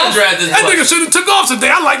have took off. That nigga shouldn't have took off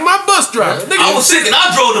today. I like my bus driver. I was sick and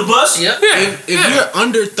I drove the bus. Yep. Yeah. If you're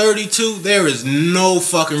under 32, there is no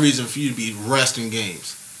fucking reason for you to be resting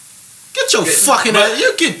games. Get your fucking ass.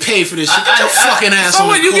 You get paid for this shit. Get your fucking ass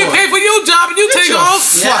on the court. You get paid for your job and you take off.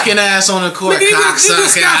 Fucking ass on the court,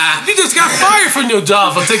 cocksucker. You just got fired from your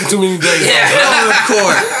job for taking too many days. Get on the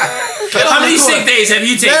court. How many sick days have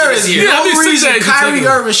you taken this year? There is no reason Kyrie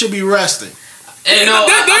Irving should be resting. And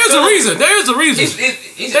there's a reason. There is a reason.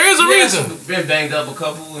 There is a reason. Been banged up a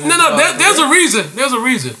couple. No. There's a reason. There's a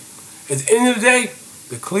reason. At the end of the day,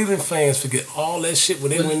 the Cleveland fans forget all that shit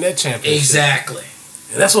when they win that championship. Exactly.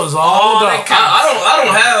 And that's what it's all about. I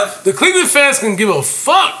don't have. The Cleveland fans can give a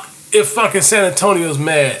fuck if fucking San Antonio's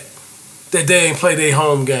mad that they ain't play their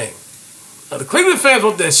home game. Now, the Cleveland fans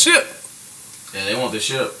want that ship. Yeah, they want the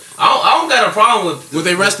ship. I don't got a problem with. Would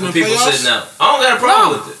they rest in the people playoffs? sitting out? I don't got a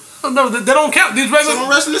problem with it. No, they don't count. These regular. So don't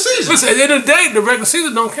rest in the season. Listen, at the end of the day, the regular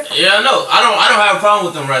season don't count. Yeah, I know. I don't have a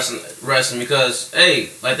problem with them resting because, hey,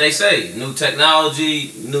 like they say, new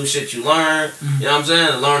technology, new shit you learn. You know what I'm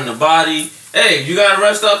saying? Learning the body. Hey, you gotta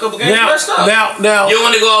rest up a couple games. Rest up. Now, you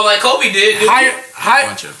want to go out like Kobe did? You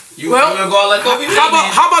want to go out like Kobe did?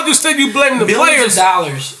 How about you say you blame the Millions players? of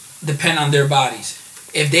dollars depend on their bodies.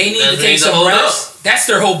 If they need to take some hold rest, that's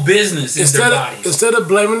their whole business. Is their bodies. Instead of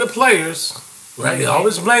blaming the players, right? They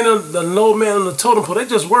always blame the low man on the totem pole. They're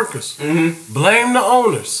just workers. Mm-hmm. Blame the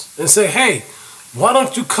owners and say, hey, why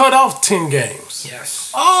don't you cut off 10 games?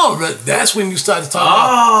 Yes. Oh, that's when you start to talk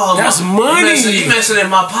about that's money. You messing in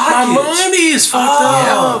my pockets. My money is fucked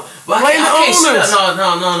up. Blame Blame the owners.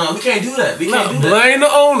 No. We can't do that. We can't do that. Blame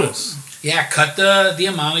the owners. Yeah, cut the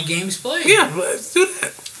amount of games played. Yeah, let's do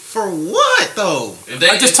that. For what though?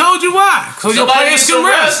 I just told you why. So your players can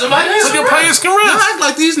rest. So your players can You rest. act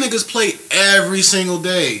like these niggas play every single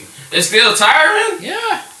day. It's still tiring.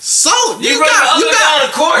 Yeah. So you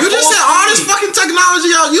just said all this fucking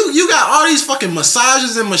technology out. You got all these fucking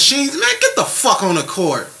massages and machines. Man, get the fuck on the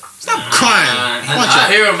court. Stop crying. I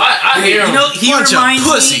hear him. You know, he Bunch of reminds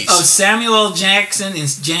me pussies. of Samuel L. Jackson in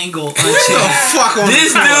Django Get the fuck on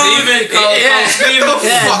This the court. dude, Get the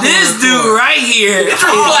fuck on this the dude court. right here.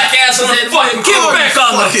 black ass on the fucking Get back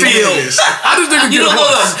on the field. I just think You know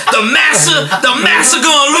the master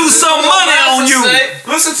gonna lose some money on you.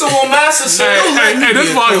 Listen to what Master say. Hey,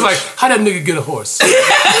 this boy is like, how that nigga get a horse?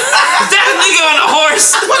 That nigga on a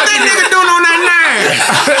horse. What that nigga doing on that line?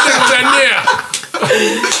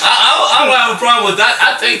 I don't have a problem with that.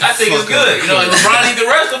 I think it's good. You know, if LeBron need to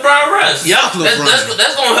rest, LeBron rest. Yep.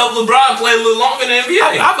 That's gonna help LeBron play a little longer in the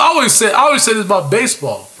NBA. I always say this about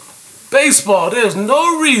baseball. Baseball, there's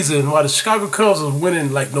no reason why the Chicago Cubs are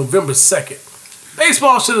winning like November 2nd.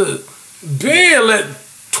 Baseball should have been let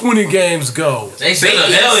 20 games go. They should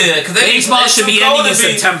have. Hell yeah. Baseball should be ending in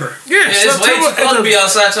September. Yeah, It's way too cold to be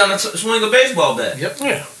outside trying to swing a baseball bat. Yep.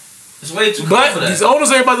 Yeah. It's way too cold But for that. these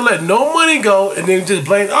owners ain't about to let no money go and then just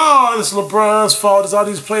blame, it's LeBron's fault, it's all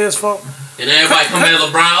these players' fault. And everybody come at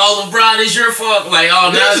LeBron. Oh, LeBron, it's your fault. Like, now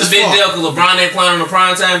it's a big deal because LeBron ain't playing on the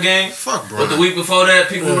primetime game. Fuck, bro. But the week before that,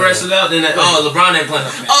 people rested out. Then LeBron ain't playing.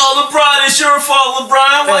 Oh, LeBron, it's your fault,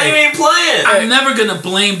 LeBron. Why you ain't playing? I'm never gonna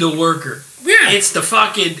blame the worker. Yeah. It's the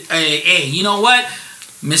fucking hey, you know what?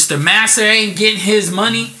 Mr. Massa ain't getting his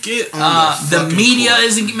money. Get on the media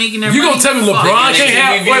isn't making their You money. gonna tell me LeBron can't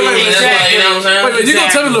have? Wait, you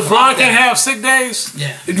gonna tell me LeBron can't have sick days?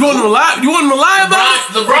 Yeah. You want to rely? You want to rely about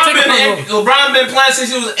it? LeBron been playing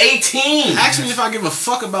since he was 18. Ask me if I give a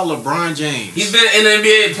fuck about LeBron James. He's been in the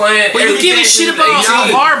NBA playing. But you giving shit about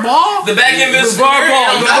LeVar Ball? The back end LeVar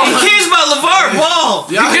Ball. He cares about LeVar Ball.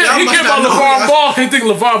 He cared about LeVar Ball. Can't think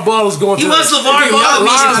LeVar Ball is going to. He wants LeVar Ball to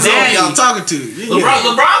be his daddy. Y'all talking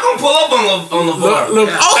to LeBron gonna pull up on LeVar.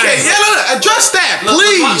 Okay, address that,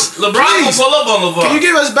 please. LeBron gonna pull up on LeVar. Can you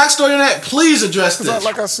give us backstory on that? Please address this.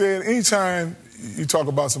 Like I said, anytime you talk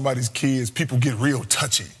about somebody's kids, people get real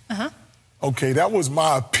touchy. Okay, that was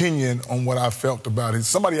my opinion on what I felt about it.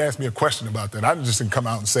 Somebody asked me a question about that. I just didn't come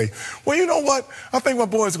out and say, well, you know what? I think my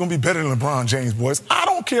boys are going to be better than LeBron James, boys. I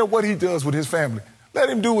don't care what he does with his family. Let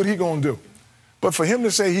him do what he gonna do. But for him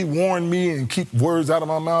to say he warned me and keep words out of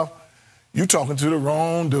my mouth, you talking to the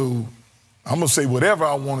wrong dude. I'm gonna say whatever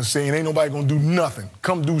I want to say, and ain't nobody gonna do nothing.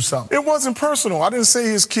 Come do something. It wasn't personal. I didn't say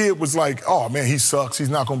his kid was like, oh man, he sucks. He's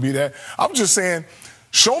not gonna be that. I'm just saying,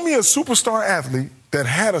 show me a superstar athlete that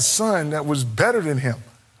had a son that was better than him.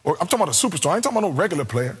 Or I'm talking about a superstar. I ain't talking about no regular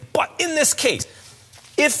player. But in this case,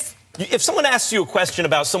 if someone asks you a question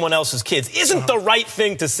about someone else's kids, isn't the right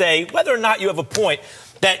thing to say, whether or not you have a point,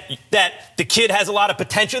 that the kid has a lot of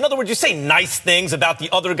potential? In other words, you say nice things about the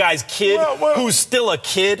other guy's kid who's still a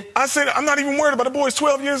kid. I said I'm not even worried about the boy's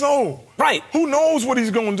 12 years old. Right. Who knows what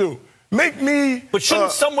he's going to do? Make me... But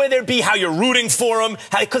shouldn't somewhere there be how you're rooting for him?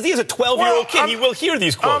 Because he's a 12-year-old kid. He will hear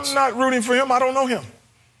these quotes. I'm not rooting for him. I don't know him.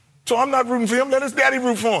 So I'm not rooting for him. Let his daddy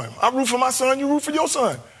root for him. I root for my son. You root for your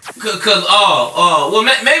son. Well,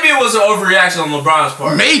 maybe it was an overreaction on LeBron's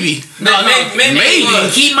part. Maybe. No, maybe.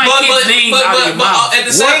 Keep my kid's name out of your mouth. At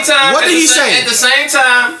the same time, what did he say? At the same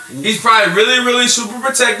time, he's probably really, really super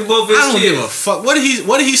protective of his kids. I don't give a fuck. What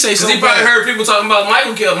did he say so bad? He probably heard people talking about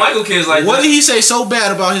Michael kids like what that. did he say so bad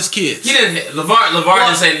about his kids? He didn't. LeVar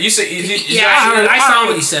didn't say that. You said, I saw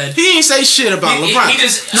what he said. He didn't say shit about LeBron. He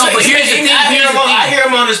just but here's the thing. I hear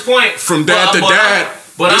him on his point. From dad to dad.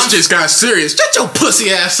 But this just got serious. Shut your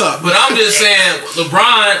pussy ass up. But I'm just saying,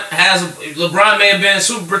 LeBron may have been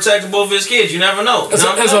super protective of his kids. You never know.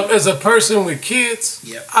 As a person with kids,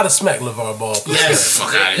 I'd have smacked LeVar Ball. Yes.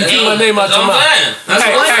 Fuck out of here. Get my name out your mouth.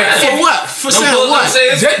 For what? For saying what?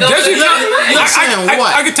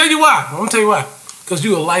 I can tell you why. I'm gonna tell you why. Because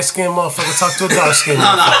you a light-skinned motherfucker talk to a dark-skinned No,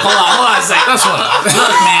 hold on a second. That's why.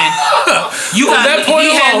 Look, man.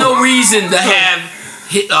 He had no reason to have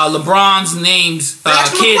LeBron's names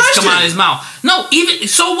kids come out of his mouth. No, even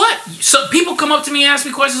so what? So people come up to me and ask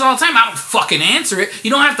me questions all the time. I don't fucking answer it.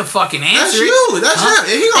 You don't have to fucking answer it. That's him.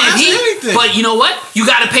 He gonna answer anything. But you know what? You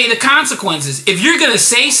got to pay the consequences. If you're gonna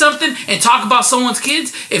say something and talk about someone's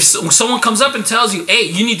kids, if someone comes up and tells you, "Hey,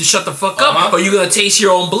 you need to shut the fuck up," or you're gonna taste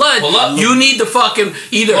your own blood, you need to fucking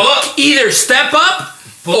either step up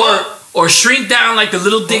or shrink down like the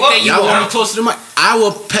little dick that you are. Close to the mic. I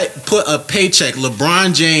will put a paycheck.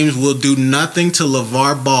 LeBron James will do nothing to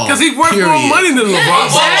LeVar Ball. Because he worth more money than LeVar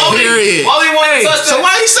Ball. Period. All he wanted to touch. So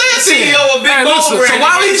why he saying CEO of Big Ball Brand? So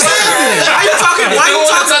why he saying that? Why you talking? Why you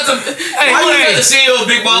talking? The CEO of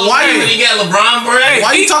Big Ball Brand when he got LeBron Brand?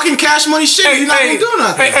 Why you talking cash money shit? You're not gonna do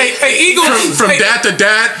nothing. Hey, Eagle. From dad to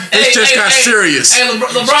dad, this just got serious. Hey,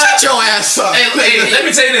 LeBron, shut your ass up. Hey, let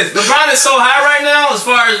me tell you this. LeBron is so high right now as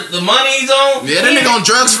far as the money he's on. Yeah, that nigga on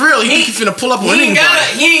drugs for real. He finna pull up on anybody.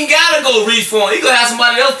 He ain't gotta go reach for him. He gonna have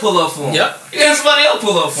somebody else pull up for him. Yep. He got somebody else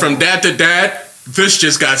pull up for him. From dad to dad, this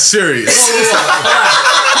just got serious.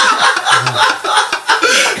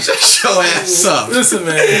 Shut your ass up. Listen,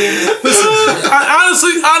 man.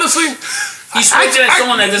 Honestly, he's switching at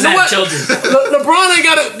someone that doesn't have children.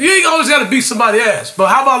 LeBron you ain't always gotta beat somebody's ass. But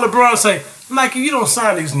how about LeBron say, Nike, you don't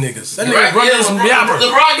sign these niggas. That nigga run this yapper.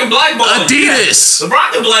 LeBron can blackball Adidas.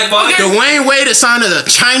 LeBron can blackball Dwayne Wade is signed a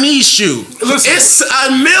Chinese shoe. Listen, it's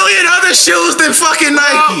a million other shoes than fucking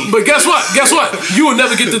Nike. But guess what? You will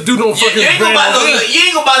never get to do no fucking brand. You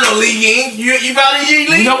ain't gonna buy no Lee Ying. You buy the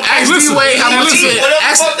Ying Lee? Ask D-Wade how much he get.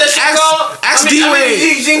 Ask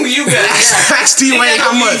D-Wade. You got. Ask D-Wade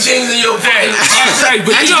how much. in your fucking. Hey,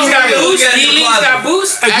 but you got boost. D-League's got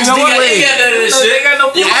boost. Ask D-Wade. They got that shit. They got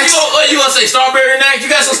no. You gonna say Strawberry next? You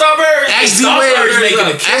got some strawberries? Ask D-Wade.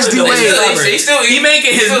 Ask D-Wade. He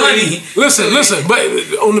making his money. Listen. But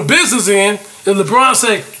on the business end, if LeBron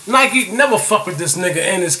say Nike never fuck with this nigga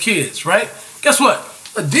and his kids, right? Guess what?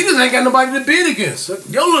 Adidas ain't got nobody to bid against.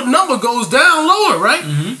 Your little number goes down lower, right?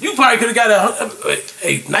 Mm-hmm. You probably could have got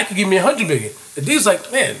hey, Nike give me $100 million. Adidas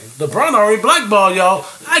like, man, LeBron already blackballed y'all.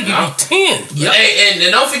 I give you 10. Yep. Hey,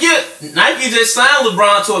 and don't forget, Nike just signed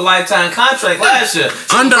LeBron to a lifetime contract last year.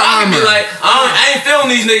 So Under Armour. Like, I ain't feeling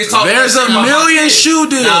these niggas talking. There's a million shoe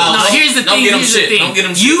deals. No, here's the thing. Don't get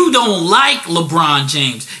him shit. You don't like LeBron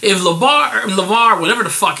James. If LeVar, whatever the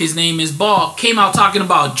fuck his name is, Ball, came out talking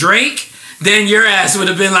about Drake, then your ass would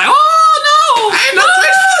have been like, oh no, don't talk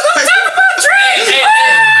about Drake.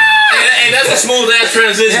 Hey, that's a smooth ass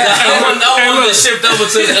transition. I want to shift over to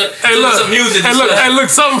some music. Hey, look,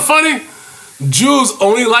 something funny. Jews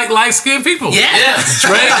only like light-skinned people. Yeah.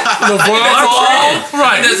 Drake, LeVar,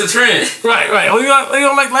 right? That's a trend. Right. They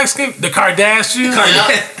don't like light-skinned. The Kardashians.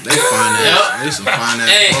 They fine ass. They some fine ass.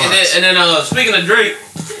 Hey, and then speaking of Drake,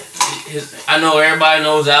 I know everybody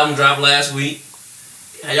knows the album dropped last week.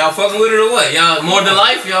 Y'all fucking with it or what? Y'all more than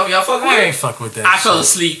life? Y'all fucking with it? I ain't fuck with that. I fell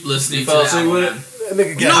asleep listening to that. With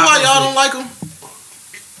it? You know why y'all don't like him?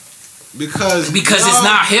 Because it's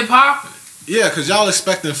not hip hop. Yeah, because y'all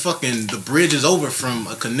expecting fucking the bridge is over from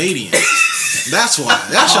a Canadian. That's why.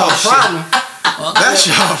 That's y'all problem. That's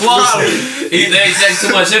y'all problem. They expect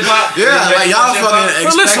too much hip hop. Yeah, like y'all fucking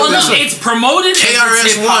expect. Well, no, it's promoted.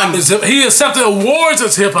 KRS-One. He accepted awards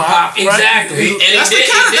as hip hop. Exactly. Right? And he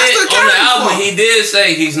did on the album. He did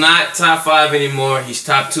say he's not top 5 anymore. He's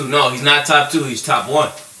top 2. No, he's not top 2. He's top 1.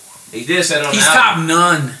 He did say it on the album. He's top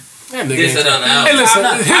none. He did say it on the album. Hey, listen,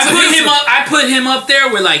 I put him up there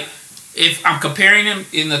with like. If I'm comparing him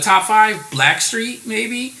in the top 5, Blackstreet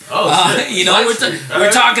maybe. You know,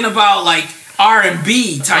 we're talking about like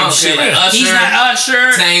R&B type shit. Like Usher, he's not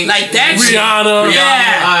Usher, Tank, like that Rihanna. shit.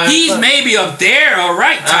 Yeah, he's maybe up there. All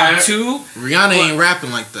right, top 2. Rihanna ain't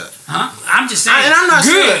rapping like that. Huh? I'm just saying. And I'm not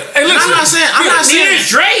saying. Hey, listen, I'm not saying.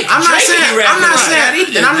 Drake. I'm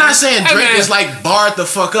not saying Drake man. is like barred the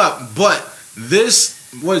fuck up, but this.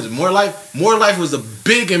 What is it? More Life? More Life was a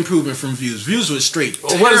big improvement from Views. Views was straight.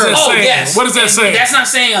 What is that saying? Yes. What is that saying? That's not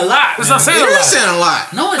saying a lot. It's not saying It a lot. is saying a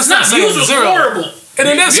lot. No, it's That's not. not Views saying was zero. horrible. And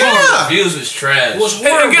then that's horrible. Views was trash.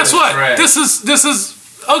 And guess what? Trash. This is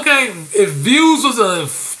okay. If Views was a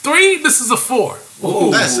 3, this is a 4.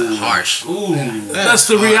 Ooh, that's harsh. Ooh.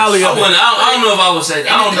 That's the reality of it. I don't know if I would say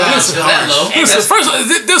that. I don't know if it's that low. Listen, first of all,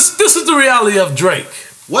 this is the reality of Drake.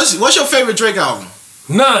 What's your favorite Drake album?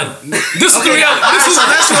 None. This is the reality. That's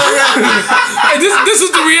This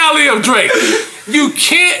is the reality of Drake. You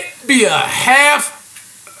can't be a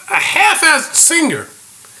half-ass singer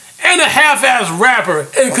and a half-ass rapper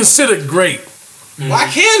and considered great. Why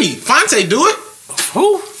can't he? Fonte do it.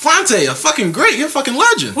 Who? Fonte, a fucking great. You're a fucking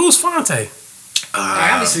legend. Who's Fonte?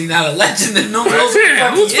 Obviously not a legend that no one knows.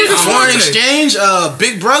 Yeah, who's fucking Foreign Fonte? Exchange,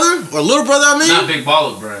 Big Brother or Little Brother. I mean, Not Big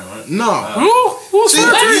Baller Brand, right? no. Who's See,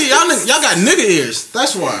 Fonte? y'all got nigga ears.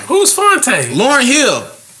 That's why. Who's Fonte? Lauryn Hill,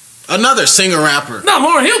 another singer rapper. No,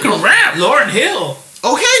 Lauryn Hill can rap. Lauryn Hill.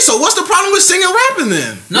 Okay, so what's the problem with singing rapping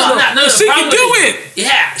then? No. She can do it.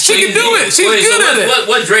 Yeah. She can do it. She's Wait, good at it.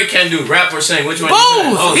 What Drake can do? Rap or sing? Which one?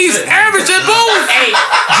 Both. Oh, He's shit. average at both. Hey,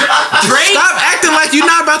 Drake. Stop acting like you're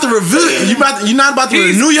not about to review. You're not about to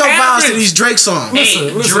He's renew your vows to average. these Drake songs.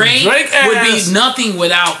 Listen, Drake would ass. be nothing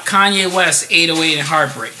without Kanye West 808 and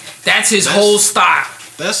Heartbreak. That's his whole style.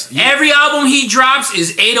 Every album he drops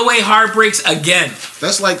is 808 Heartbreaks again.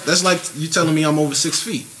 That's like you telling me I'm over 6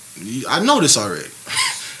 feet. I know this already.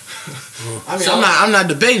 I mean, I'm not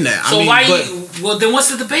debating that. So well, then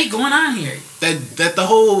what's the debate going on here? That the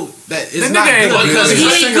whole that is That not nigga ain't good because good. He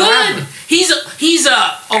he's ain't good. He's a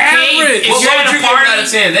okay. Average. If What you're would at you a give it out party,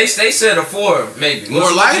 of 10? They said a 4, maybe. More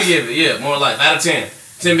What Life? you give it? Yeah, More Life. Out of 10.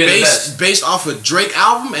 10 being the best. based off a Drake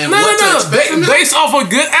album and No, what to expect from him? based off a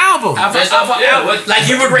good album. like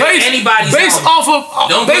you would rate anybody's based album. off of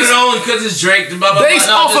Don't put it on because it's Drake. Blah, blah, blah. based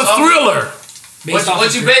No, off just a Thriller.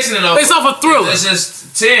 What you basing it off? Based off a Thriller. It's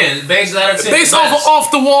just 10. Based out of 10. Based off of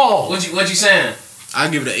Off the Wall. What you saying? I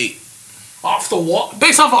give it an 8. Off the wall.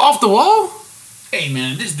 Based off of Off the Wall. Hey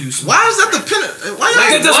man, this dude's. Why is that the pin? Why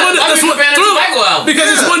y'all? That's what Michael album. because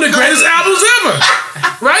it's one of the greatest albums ever.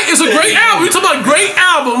 Right? It's a great album. You're talking about great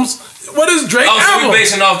albums. What is Drake Oh, so album? you're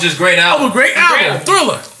basing off just great Oh, album. a great album.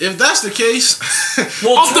 Thriller. If that's the case,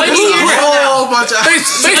 Off the 20 years Blueprint. from now, whole bunch of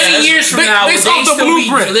 20 years from now, would based they off the still be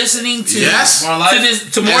Blueprint. listening to Yes. More Life?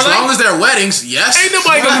 to More as long Life? as they're weddings, yes. Ain't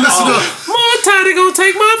nobody gonna listen to More Tiny gonna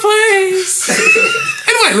take my place.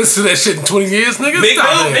 Ain't nobody listen to that shit in 20 years, nigga. Meek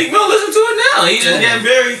Stop it. Mill listen to it now. He just got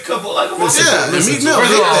buried a month ago. Yeah, Listen, Meek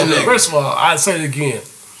Mill. first of all, I say it again.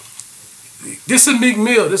 This is Meek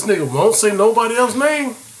Mill. This nigga won't say nobody else's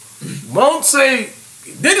name. Won't say.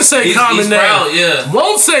 Didn't say Common he's name. proud, yeah.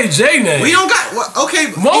 Won't say J name. We don't got okay.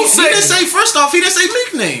 Won't He didn't say first off. He didn't say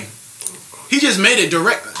Meek name. He just made it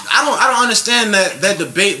direct. I don't understand that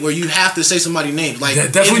debate where you have to say somebody's name. Like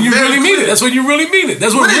That's it's when you very really mean clear. it. That's when you really mean it.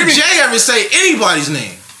 That's When what did really. Jay ever say anybody's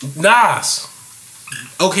name? Nas.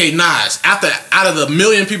 Okay, Nas. Out of the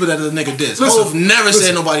million people that the nigga did, Hov never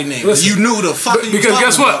said nobody's name. Listen. You knew the fuck. Because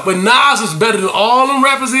guess what? But Nas is better than all them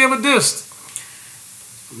rappers he ever dissed.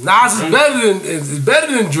 Nas is better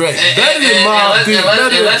than Drake. Better than Mobb Deep.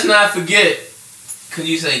 And let's not forget, cause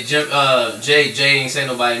you say Jay ain't say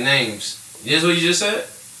nobody's names. Is what you just said?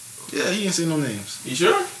 Yeah, he didn't say no names. You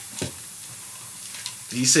sure?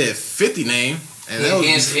 He said 50 name, and that He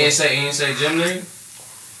ain't was say Jim name.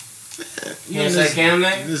 He didn't say Cam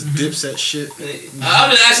name. this Dipset shit. I'm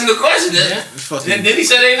just asking the question. Fucking Did he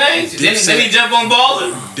say their names? Did he jump on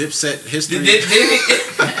Baller? Dipset history. Did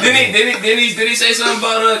he say something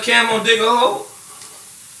about Cam on Dig a Hole?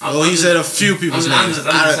 Oh, he said a few people's I'm names. just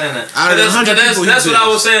saying that. Out of the 100 people, that's he what I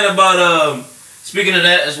did. was saying about. Speaking of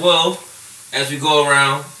that as well, as we go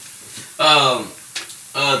around,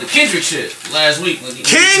 the Kendrick shit last week. When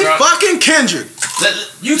fucking Kendrick.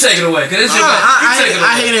 You take it away, cause it's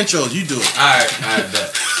I hate intros. You do it. All right,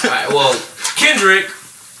 bet. All right, well, Kendrick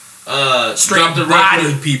dropped the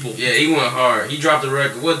record. People. Yeah, he went hard. He dropped the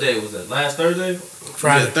record. What day was that? Last Thursday?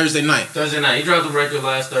 Friday. Yeah, Thursday night. He dropped the record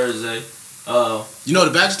last Thursday. You know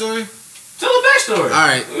the backstory? Tell the backstory. All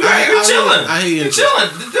right. We're chilling. I hate We're chilling.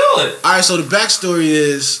 Do it. All right, so the backstory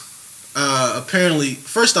is apparently,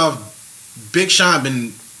 first off, Big Sean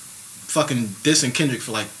been fucking dissing Kendrick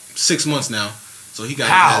for like 6 months now. So he got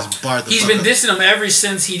his ass barred the He's fuck been up. dissing him ever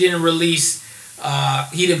since he didn't release,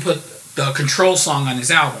 he didn't put the Control song on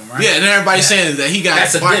his album, right? Yeah, and everybody's saying that he got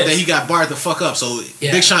That's barred, barred the fuck up. So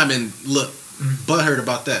Big Sean been butthurt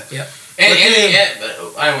about that. Yep. And I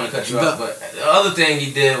didn't want to cut you off, but the other thing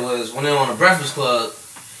he did was when they were on the Breakfast Club,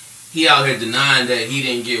 he out here denying that he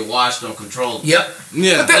didn't get washed on Control. Yep.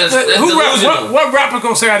 Yeah. That's delusional. What rapper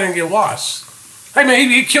gonna say I didn't get washed? Hey man,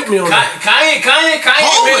 he killed me on that. Kanye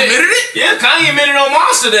admitted it. Yeah, Kanye admitted on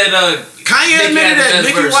Monster that Kanye admitted that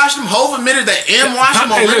Nicki washed him. Hove admitted that M washed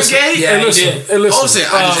him on Renegade. Yeah, Hey, listen. Hove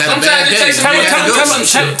said, I just had a bad day.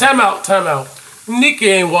 Time out. Nicki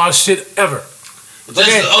ain't washed shit ever.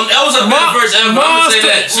 That was a best verse ever. I'm gonna say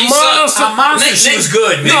that. She sucked. She was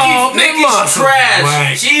good. Nicki's trash.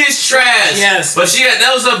 Right. She is trash. Yes. But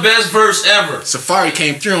that was her best verse ever. Safari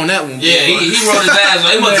came through on that one. Yeah, he wrote his ass.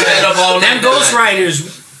 He must have stayed up all night. Them ghostwriters.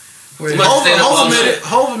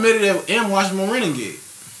 Hove admitted that M washed him on Renegade.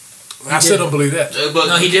 I still don't believe that. But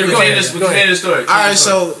no, he did. Continue the story. All right,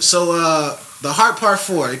 so the Heart Part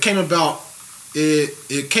 4. It came about.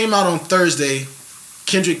 It came out on Thursday.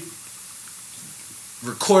 Kendrick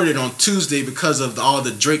recorded on Tuesday because of all the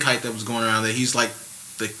Drake hype that was going around. That he's like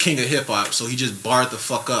the king of hip hop, so he just barred the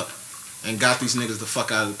fuck up and got these niggas the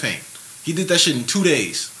fuck out of the paint. He did that shit in 2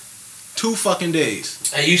 days. 2 fucking days.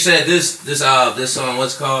 And you said this song,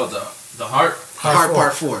 what's it called? The Heart? Heart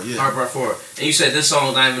Part 4, yeah. Heart Part 4. And you said this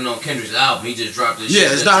song's not even on Kendrick's album. He just dropped this shit.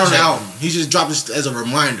 Yeah, it's not on the album. He just dropped this as a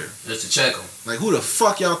reminder. Just to check him. Like, who the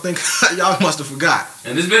fuck y'all think? Y'all must have forgot.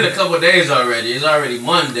 And it's been a couple of days already. It's already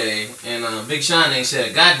Monday. And Big Sean ain't said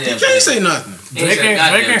a goddamn thing. He can't say nothing. Drake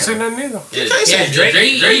ain't say nothing either. Yeah, Drake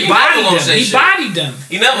he bodied them.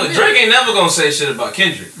 Drake ain't never gonna say shit about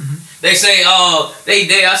Kendrick. They say,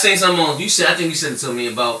 I seen something on. I think you sent it to me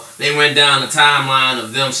about they went down the timeline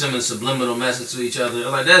of them sending subliminal message to each other.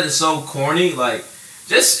 Like that is so corny. Like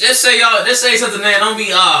just say something there. Don't be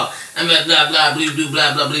blah blah blah blah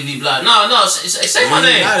blah blah blah. No, say my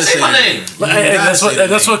name. Say my name. Hey,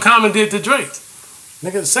 that's what Common did to Drake.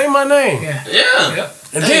 Nigga, say my name. Yeah.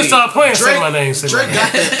 And then start playing Drake, Say My Name. Drake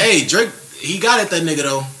got that. Hey, Drake, he got it. That nigga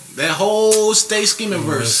though. That whole Stay Scheming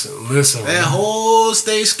verse. Listen. That whole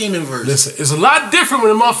Stay Scheming verse. Listen, it's a lot different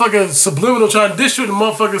when the motherfucker subliminal trying to diss you and the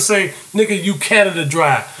motherfucker say, nigga, you Canada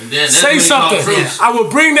Dry. Say something. I will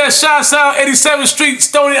bring that shot sound 87th Street,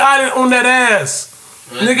 Stony Island on that ass.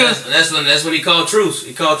 Nigga. That's when he called truce.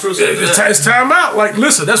 He called truce. It's time out. Like,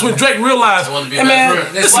 listen, that's when Drake realized. I want to be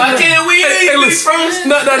why can't we be friends?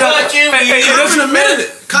 No.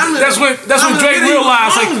 That's when Drake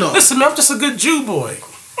realized, like, listen, man, I'm just a good Jew boy.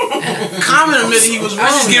 Common admitted he was wrong. I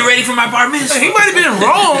just get ready for my bar mitzvah. He might have been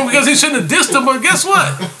wrong because he shouldn't have dissed him, but guess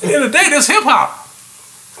what? At the end of the day, that's hip hop.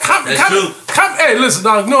 Hey, listen,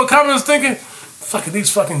 dog. You know what Common is thinking? Fucking these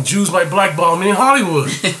fucking Jews might blackball me in Hollywood.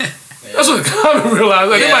 That's what Common realized.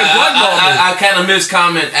 Like, they might blackball me. I kind of miss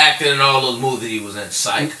Common acting in all those movies he was in.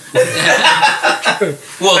 Psych.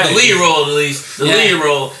 Well, the lead role at least. The lead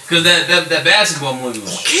role, because that basketball movie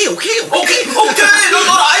was. Okay. Don't go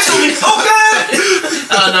ice on me. Okay.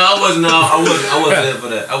 I wasn't there for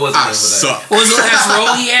that. I wasn't there for that. What was the last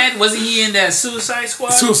role he had? Wasn't he in that Suicide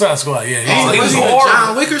Squad? Suicide Squad, yeah. He was in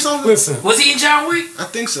John Wick or something? Listen. Was he in John Wick? I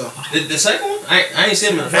think so. The second one? I ain't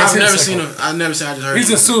seen him. I've never seen him. I just heard He's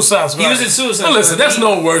in Suicide Squad. He was in Suicide Squad. Now listen, that's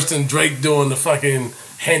no worse than Drake doing the fucking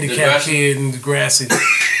handicapped kid in Degrassi.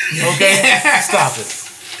 Okay? Stop it.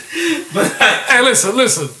 Hey, listen. At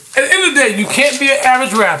the end of the day, you can't be an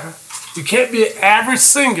average rapper. You can't be an average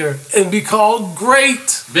singer and be called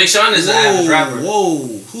great. Big Sean is an average rapper.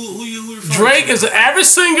 Whoa. Who you Drake is an average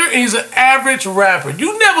singer and he's an average rapper.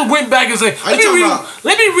 You never went back and say, let me read.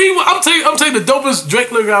 I'm telling you the dopest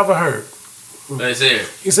Drake lyric I've ever heard. Let's hear it.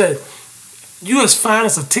 He said, "You as fine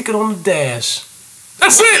as a ticket on the dash."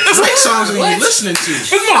 That's it. That's what songs are you listening to?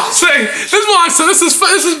 This is what I'm saying. This is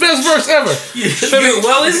his best verse ever.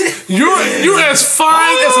 Well, is it? You're as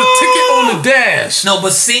fine as a ticket on the dash. No,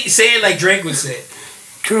 but say it like Drake would say it.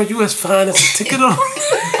 Girl, you as fine as a ticket on. I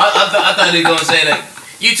thought he was gonna say that.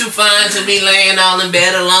 You too fine to be laying all in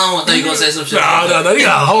bed alone. I thought you were gonna say some shit. No. You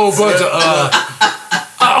got a whole bunch of.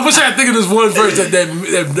 wish I could think of this one verse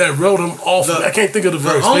that wrote him off. I can't think of the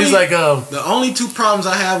verse. But he's like, the only two problems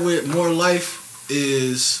I have with More Life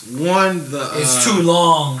is one, it's too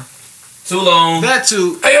long. Too long. That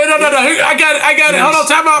too. Hey, no. I got it. Hold on.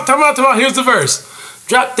 Time out. Here's the verse.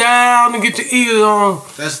 Drop down and get your ears on.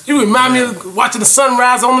 You remind me of watching the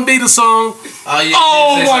sunrise on the Beatles song.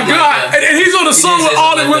 Oh my God! And he's on the song with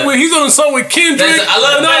all the. He's on the song with Kendrick. I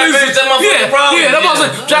love that bitch. That motherfucking problem. Yeah. That was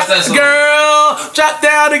like, girl, drop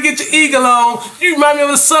down and get your eagle on. You remind me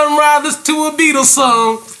of the sunrise. Listen to a Beatles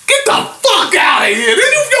song. Get the fuck out of here!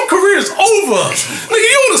 Your career's over. Nigga,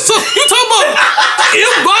 you on the song? You talking about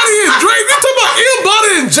M-Body and Drake? You talking about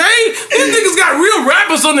M-Body and Jay? These niggas got real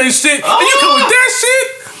rappers on their shit, and you come with that shit?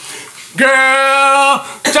 Girl,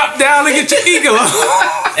 drop down and get your ego on.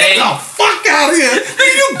 Hey, get the fuck out of here!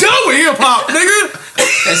 Nigga, you done with hip hop, nigga.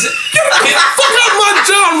 Get the fuck out of my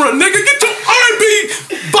genre, nigga. Get your R&B,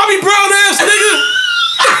 Bobby Brown ass, nigga.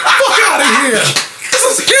 Get the fuck out of here. This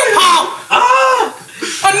is hip hop.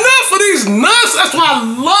 Enough of these nuts. That's why I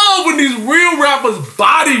love when these real rappers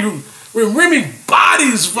body you. When Remy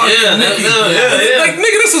bodies fucking Nicki. Like,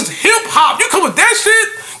 nigga, this is hip hop. You come with that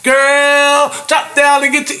shit? Girl, drop down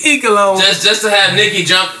and get your eagle on. Just to have Nicki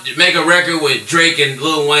make a record with Drake and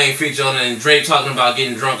Lil Wayne feature on it, and Drake talking about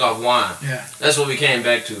getting drunk off wine. Yeah. That's what we came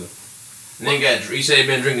back to. You say you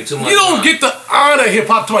been drinking too much. You don't get the honor hip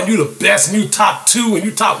hop to you the best and you top 2 and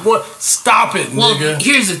you top 1. Stop it, well, nigga.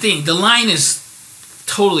 Here's the thing. The line is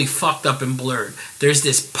totally fucked up and blurred. There's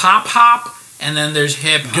this pop hop and then there's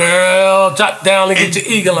hip hop. Girl, drop down and get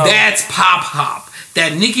your eagle on. That's pop hop.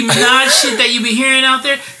 That Nicki Minaj shit that you be hearing out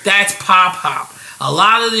there, that's pop hop. A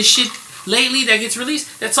lot of the shit lately that gets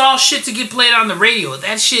released, that's all shit to get played on the radio.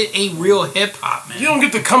 That shit ain't real hip hop, man. You don't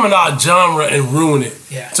get to come in our genre and ruin it.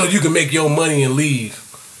 Yeah. So you can make your money and leave.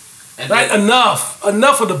 And right? Enough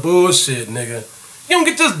of the bullshit, nigga. You don't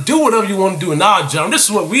get to just do whatever you want to do in our genre. This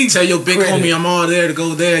is what we tell your big homie I'm all there to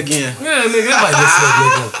go there again. Yeah, nigga. Like,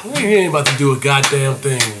 listen, nigga. You ain't about to do a goddamn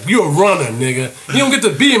thing. You a runner, nigga. You don't get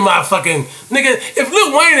to be in my fucking nigga. If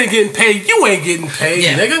Lil Wayne ain't getting paid, you ain't getting paid,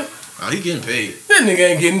 nigga. Oh, he getting paid. That nigga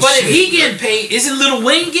ain't getting But shit. if he getting paid, isn't Lil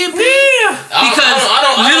Wayne getting paid? Yeah. Because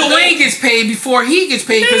Lil Wayne gets paid before he gets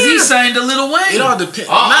paid because he signed to Lil Wayne. It all depends.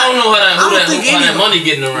 I don't know how that money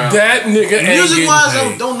getting around. That nigga ain't music wise,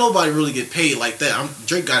 getting paid. don't nobody really get paid like that.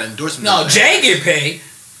 Drake got endorsement. No, Jay get paid.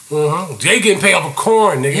 Jay getting paid off of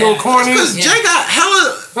corn, nigga. You know what corn is? Because Jay got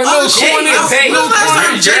hella. Jay get paid.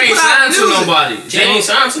 Jay ain't signed to nobody. Jay ain't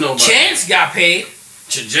signed to nobody. Chance got paid.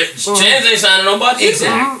 Chance ain't signed to nobody.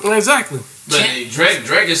 Exactly. But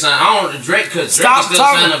Drake is signed. Drake still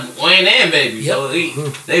signed to Wayne and Baby. So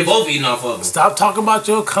they both eating off of him. Stop talking about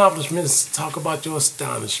your accomplishments. Talk about your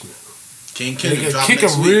astonishment. King Kendrick nigga, drop kick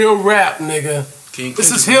next a week. real rap, nigga. King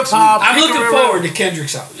this is Kendrick hip hop. I'm looking forward to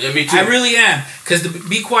Kendrick's album. Yeah, me too. I really am. Because to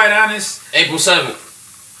be quite honest, April 7th.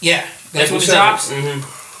 Yeah, that's April when it drops.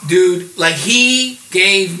 Mm-hmm. Dude, like he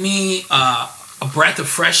gave me a breath of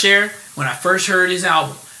fresh air when I first heard his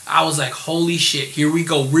album. I was like, holy shit, here we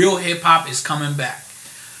go. Real hip hop is coming back.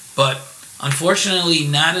 But unfortunately,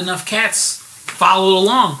 not enough cats followed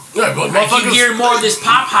along. Yeah, but I keep hearing more of this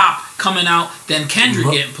pop hop coming out than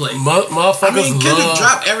Kendrick getting played. Motherfuckers Kendrick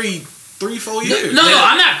drop every 3-4 years. No,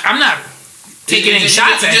 I'm not taking any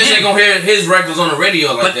shots at him. You just ain't gonna hear his records on the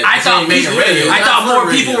radio like that. I thought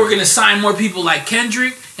more people radio. were gonna sign more people like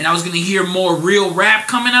Kendrick, and I was gonna hear more real rap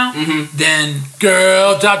coming out than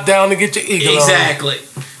Girl, drop down and get your ego exactly.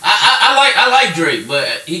 on. I like Drake, but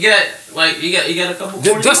he got a couple.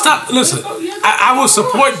 Just stop. Listen, I would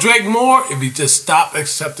support Drake more if he just stopped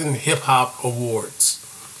accepting hip hop awards.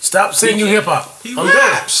 Stop saying you hip hop. He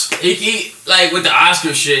raps. He like with the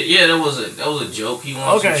Oscar shit. Yeah, that was a joke. He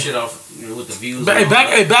wanted some shit off with the views.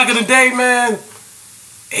 Back in the day, man,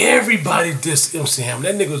 everybody dissed MC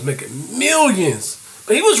Hammer. That nigga was making millions.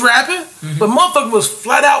 But he was rapping, but motherfucker was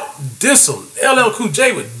flat out diss him. LL Cool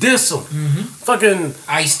J would diss him. Fucking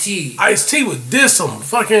Ice-T would diss him.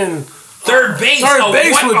 Fucking Third Base would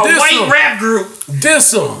diss him. White rap group.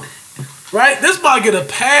 Diss him. Right? This boy get a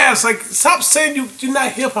pass. Like, stop saying you're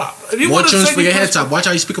not hip hop. More tunes for your head top. Watch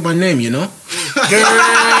how you speak my name, you know?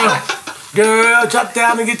 Girl, drop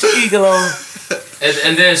down and get your eagle on.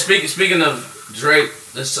 And then speaking of Drake,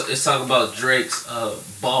 let's talk about Drake's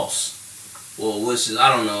boss. Well, which is,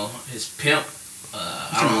 I don't know, his pimp.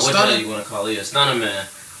 I don't know what the hell you want to call it. Yeah, Stunner Man.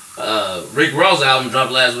 Rick Ross' album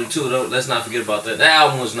dropped last week too. Let's not forget about that. That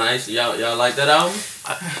album was nice. Y'all like that album?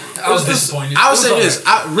 I was disappointed. I would say this.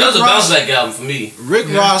 That was a bounce back album for me. Rick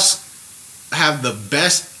Ross have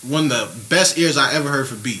one of the best ears I ever heard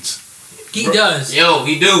for beats. He does. Yo,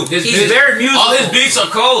 he do. He's very musical. All his beats are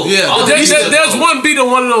cold. Yeah. There's one beat beat on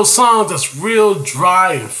one of those songs that's real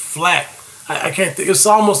dry and flat. I can't think. It's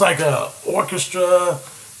almost like a orchestra,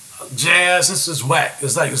 jazz. It's just whack.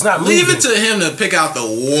 It's like it's not. Leave moving. it to him to pick out the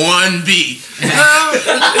one beat. Yeah,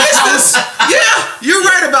 you're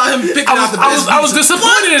right about him picking out the best. I was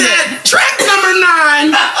disappointed in that. Track number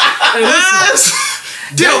 9. That's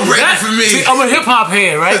deal breaker for me. See, I'm a hip hop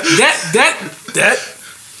head, right? That.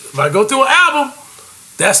 If I go through an album,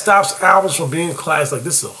 that stops albums from being classic. Like,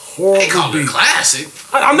 this is a horrible They call it beat. a classic.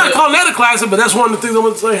 I'm not calling that a classic, but that's one of the things I'm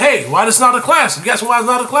going to say. Hey, why this not a classic? You ask me why it's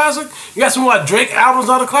not a classic? You ask me why Drake album's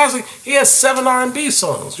not a classic? He has 7 R&B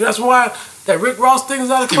songs. You ask me why that Rick Ross thing is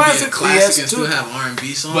not a classic? It can be a classic and still have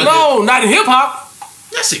R&B songs. No, not in hip hop.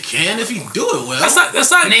 Yes, it can if he do it well.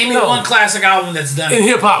 That's not. Name me one classic album that's done in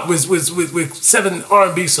hip hop with 7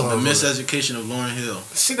 R&B songs. The Miseducation of Lauryn Hill.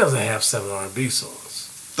 She doesn't have 7 R&B songs.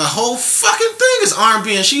 The whole fucking thing is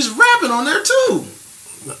R&B, and she's rapping on there too.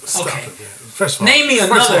 Stop Okay. it, man. First of all, Name me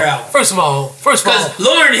another album. First of all, Because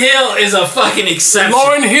Lauryn Hill is a fucking exception.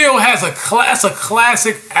 Lauryn Hill has that's a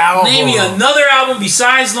classic album. Name me another album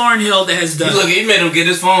besides Lauryn Hill that has done. Look, he made him get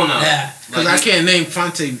his phone out. Yeah. Because I can't name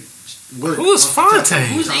Fonte. Who's Fonte?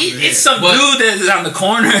 It's some dude that's on the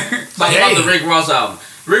corner. Talk about the Rick Ross album.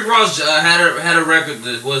 Rick Ross had a record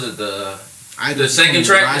that was it the second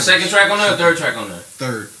track on there, or third track on there.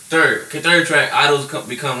 Third track, Idols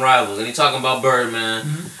Become Rivals, and he's talking about Birdman,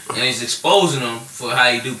 and he's exposing him for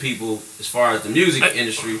how he do people as far as the music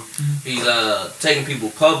industry. He's taking people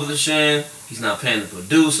publishing. He's not paying the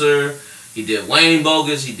producer. He did Wayne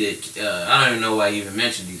bogus. He did. I don't even know why he even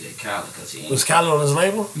mentioned DJ Khaled because he was Khaled on his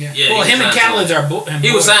label. Yeah. Well, him and Khaled are.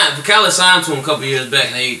 He was signed. Khaled signed to him a couple years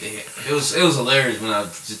back, and it was hilarious when I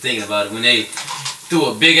was just thinking about it when they threw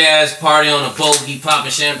a big ass party on a boat. He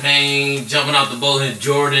popping champagne, jumping out the boat in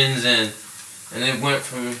Jordans, and it went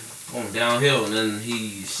from going downhill. And then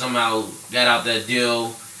he somehow got out that deal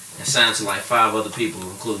and signed to like 5 other people,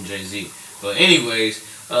 including Jay-Z. But anyways,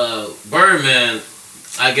 Birdman,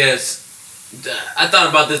 I guess I thought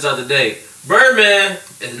about this the other day. Birdman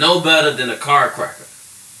is no better than a car cracker.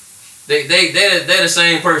 They're the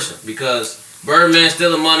same person because Birdman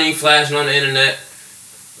stealing money, flashing on the internet.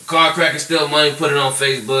 Car cracker steal money, put it on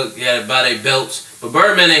Facebook. You had to buy their belts. But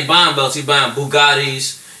Birdman ain't buying belts. He's buying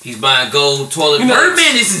Bugattis. He's buying gold toilet belts.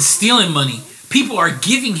 Birdman isn't stealing money. People are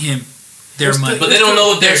giving him their money. But they don't know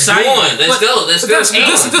what they're doing. They're still this the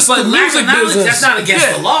music business. That's not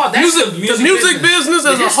against the law. That's the music business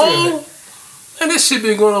as a whole. And this shit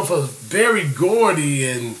been going on for Barry Gordy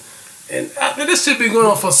and this shit been going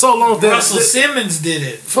on for so long. Russell Simmons did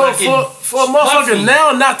it. For a motherfucker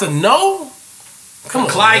now not to know. Come on,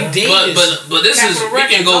 Clyde Davis. But this is we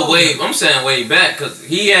can go way. I'm saying way back because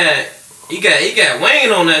he got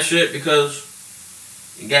Wayne on that shit because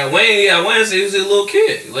he got Wayne since he was a little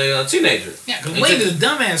kid, like a teenager. Yeah, because Wayne is a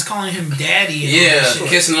dumbass calling him daddy. And yeah,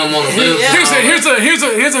 kissing him on the lips.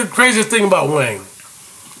 Here's a crazy thing about Wayne.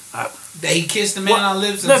 That he kissed the man on the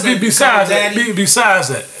lips. And besides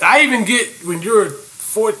that, I even get when you're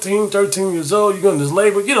 14, 13 years old, you go in this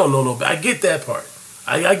label, you don't know nobody. I get that part.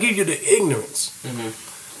 I give you the ignorance.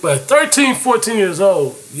 Mm-hmm. But 13, 14 years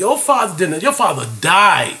old, your father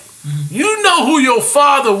died. Mm-hmm. You know who your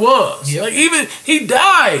father was. Yep. Like even he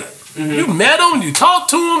died. Mm-hmm. You met him, you talked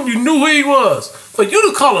to him, you knew who he was. For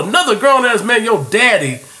you to call another grown ass man your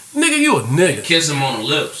daddy, nigga, you a nigga. Kiss him on the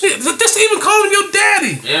lips. Yeah, just even call him your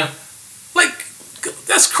daddy. Yeah. Like,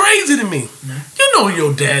 that's crazy to me. Mm-hmm. You know who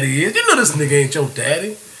your daddy is. You know this nigga ain't your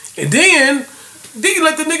daddy. And then you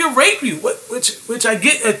let the nigga rape you. Which I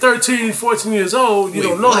get at 13, 14 years old. You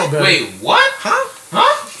don't know no better. Wait, what? Huh?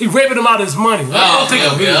 He raping him out of his money. Okay.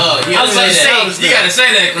 I was like, you gotta say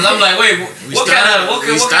that because I'm like, wait, what kind of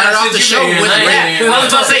the show with rap? I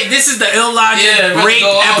was gonna say this is the illogic rape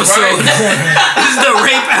episode. This is the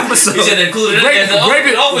rape episode. You should include it.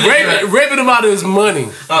 Raping him out of his money.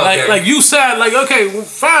 Okay. Like you said, like okay,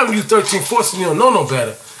 fine, you 13, 14, you don't know no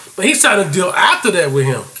better. But he's trying to deal after that with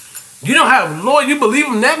him. You don't have Lord, you believe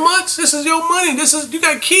him that much? This is your money. You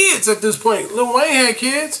got kids at this point. Lil Wayne had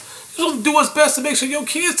kids. You're supposed to do what's best to make sure your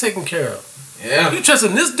kids taken care of. Yeah. You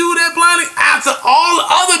trusting this dude that blindly after all the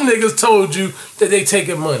other niggas told you that they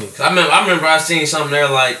taking money. I remember I seen something there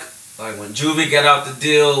like when Juvie got out the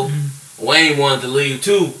deal, Wayne wanted to leave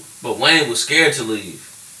too, but Wayne was scared to leave.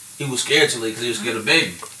 He was scared to leave because he was scared of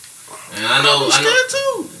Baby. And I know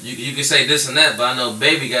too. You can say this and that, but I know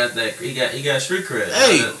Baby got that. He got street cred.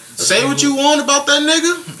 Hey, say what you want about that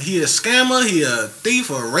nigga. He a scammer. He a thief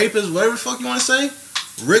or a rapist. Whatever the fuck you want to say.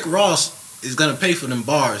 Rick Ross is gonna pay for them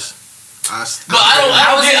bars. But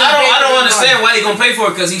I don't understand why he gonna pay for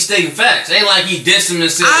it because he's stating facts. Ain't like he dissed him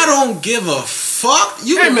and said. I don't give a fuck?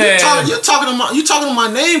 You talking to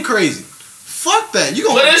my name crazy. Fuck that. You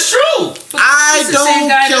gonna? But it's true. I It's don't the same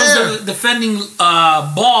guy care. that was defending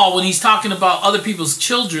Ball when he's talking about other people's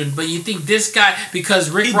children, but you think this guy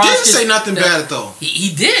because Rick He Ross didn't say nothing bad though.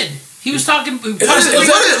 He did. He was talking. What did Ball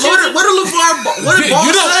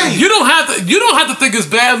say? You don't have to think it's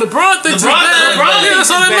bad. LeBron thinks it's bad. Yeah, that's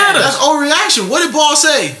all that matters. That's overreaction. What did Ball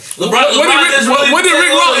say? What did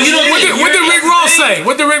Rick Ross say?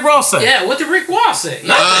 What did Rick Ross say? Yeah, what did Rick Ross say?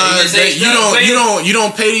 You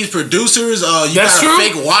don't pay these producers. You That's got a true.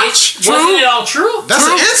 fake watch. Wasn't it all true? That's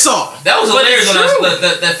an insult. That was hilarious when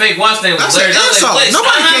that fake watch thing was That's an hilarious. insult.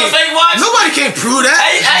 Nobody can't prove that.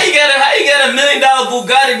 How you got a $1 million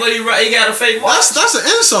Bugatti, but he got a fake watch? That's an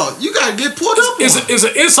insult. You gotta get pulled up. It's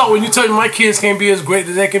an insult when you tell me my kids can't be as great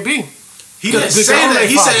as they can be. He didn't say that.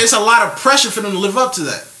 He said it's a lot of pressure for them to live up to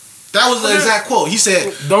that. That was the exact quote. He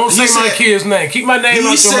said, "Don't say my kid's name. Keep my name out your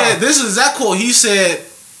mouth." He said, "This is that quote." He said,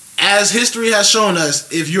 "As history has shown us,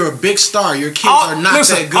 if you're a big star, your kids are not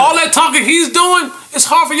that good." All that talking he's doing, it's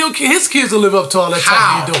hard for his kids to live up to all that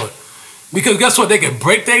talking he's doing. Because guess what? They can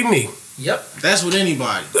break their knee. Yep. That's with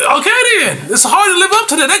anybody. Okay then. It's hard to live up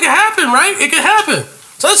to that. That can happen, right? It can happen.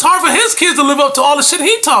 So it's hard for his kids to live up to all the shit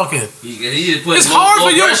he talking. He put it's more hard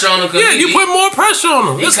for you. Pressure on him. Yeah, you put more pressure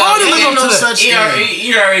on him. It's hard to live up to that.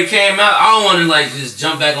 He already came out. I don't want to just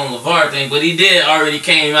jump back on LeVar thing, but he did already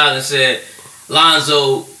came out and said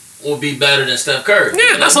Lonzo will be better than Steph Curry.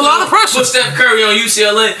 Yeah, that's a lot of pressure. Put Steph Curry on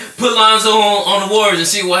UCLA, put Lonzo on the Warriors and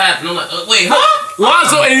see what happened. I'm like, wait, huh?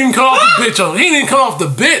 Lonzo ain't even come off the bitch on him. He ain't even come off the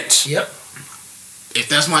bench. Yep. If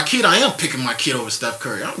that's my kid, I am picking my kid over Steph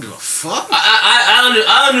Curry. I don't give a fuck.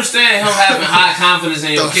 I understand him having high confidence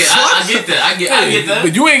in your kid. I get that. I get that.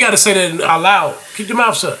 But you ain't got to say that out loud. Keep your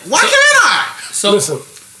mouth shut. Why can't I? So listen.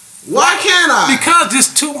 Why can't I? Because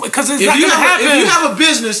it's not gonna happen. If you have a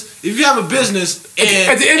business, and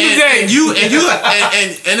at the end of the day,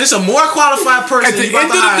 and it's a more qualified person. At the end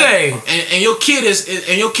of the day, and your kid is at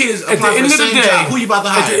the end of the day, who you about to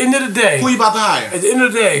hire? At the end of the day, who you about to hire? At the end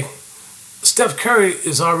of the day, Steph Curry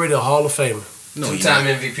is already a Hall of Famer. No, two-time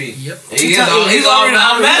MVP. Yep. He's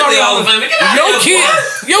automatically Hall of Famer.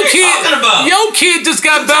 Your kid just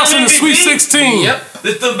got bounced in the Sweet 16. Yep.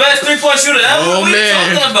 It's the best three-point shooter ever. Oh, what are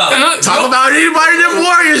you talking about? Talk about anybody in them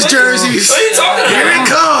Warriors jerseys. What are you talking about? Here it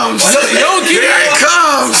comes. Here it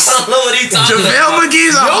comes. I don't know what he's talking about. JaVale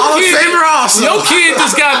McGee's a Hall of Famer also.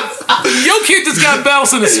 Your kid just got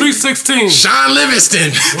bounced in the Sweet 16. Sean Livingston.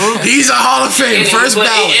 He's a Hall of Fame. First ballot.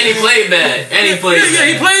 And he played bad. Yeah,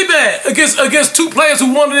 he played bad against two players who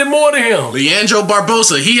wanted it more than him. Leandro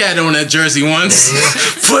Barbosa, he had on that jersey once.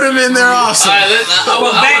 Put him in there also. All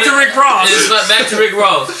right, back to Rick Ross. Back to Rick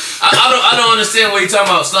Ross. I don't understand what you're talking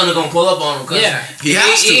about. Stunner gonna pull up on him. Yeah, he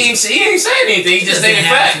has to. He ain't saying anything. He just stated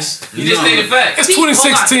facts. He just stated facts. It's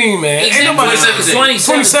 2016, man. Ain't nobody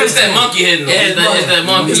 2017. It's that monkey hitting him. It's that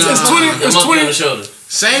monkey. It's 20 on the shoulder.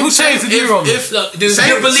 Who changed the year on me? Look, dude,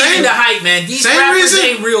 you're believing the hype, man. These rappers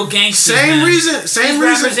ain't real gangsters. Same reason.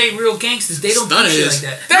 Rappers ain't real gangsters. They don't do shit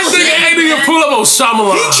like that. That nigga ain't even pull up on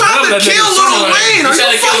Shyamalan. He tried to kill Lil Wayne. Are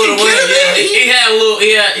you fucking kidding me? He had a little.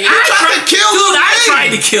 He tried to kill Lil Wayne. I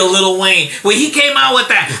tried to kill Lil Wayne when he came out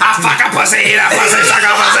with that. I fuck a pussy, I suck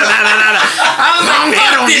a pussy, I was like,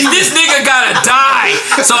 fuck this nigga gotta die.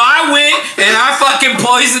 So I went and I fucking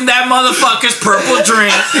poisoned that motherfucker's purple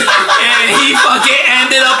drink, and he fucking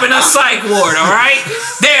ended up in a psych ward. All right,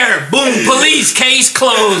 there, boom, police case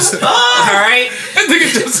closed. All right, that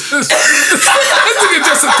nigga just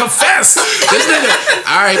confessed. This nigga.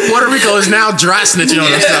 All right, Puerto Rico is now dry snitching on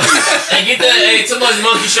himself. Hey, get that. Hey, too much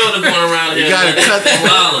monkey shoulder going around here. You gotta cut that.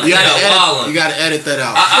 You gotta edit that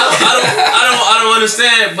out. I don't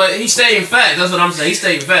understand, but he's stating facts. That's what I'm saying. He's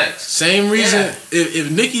stating facts. Same reason.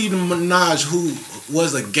 If Nicki Minaj, who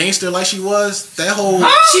was a gangster like she was, that whole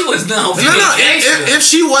she was no. If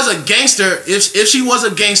she was a gangster, if she was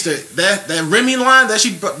a gangster, that Remy line that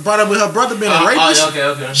she brought up with her brother being a rapist,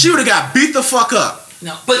 okay. She would have got beat the fuck up.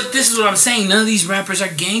 No, but this is what I'm saying. None of these rappers are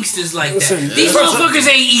gangsters like that. These motherfuckers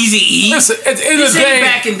ain't Eazy-E. Listen, at the end of the day,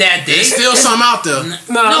 back in that day. There's still some out there.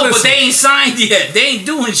 No, but they ain't signed yet. They ain't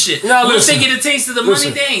doing shit. Once they get a taste of the money,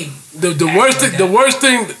 they ain't. The worst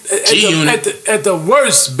thing at the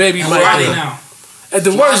worst, baby might. At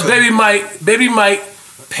the worst, baby might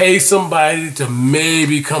pay somebody to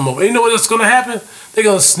maybe come over. You know what that's gonna happen? They're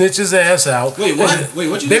gonna snitch his ass out. Wait, what? Wait,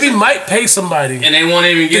 what you Baby might pay somebody. And they won't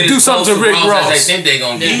even get to do something to Rick Ross. They think they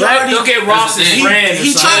gonna get. Right? They'll get Ross's friend.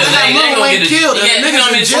 He tried to have Lil Wayne killed. And niggas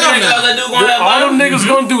in jail now. All them niggas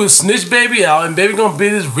gonna do is snitch baby out, and baby gonna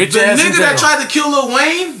beat his rich ass. The nigga that tried to kill Lil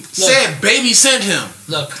Wayne said baby sent him.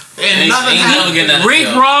 Look, And nothing happened.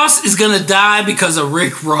 Rick Ross is gonna die because of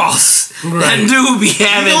Rick Ross. That dude be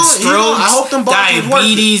having strokes, I hope them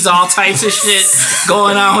diabetes, all types of shit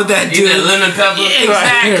going on with that dude. Eat that lemon pepper. Yeah,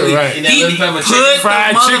 exactly. Right. He Lemon pepper put chicken. the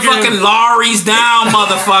Fried motherfucking chicken. lorries down,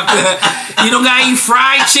 motherfucker. You don't gotta eat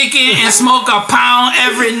fried chicken and smoke a pound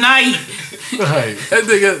every night. Right. That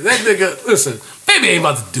nigga, listen, baby ain't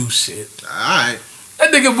about to do shit. Alright. That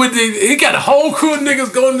nigga he got a whole crew of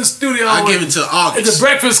niggas going to the studio. I give it to At August. the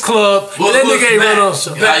Breakfast Club. And that nigga ain't run on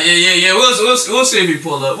show. Yeah. We'll see if he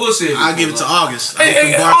pull up. We'll see if he I'll give it pull to up. August. I hope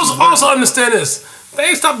Hey, them bars was also working. understand this. They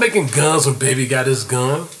ain't stop making guns when Baby got his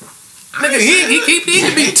gun. Nigga, he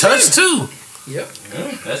can be touched too. Yeah,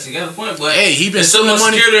 that's you got a point. But Hey, he been there's so stealing much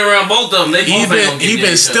money. security around both of them. They both ain't gonna He get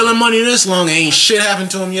been each stealing other. money this long and ain't shit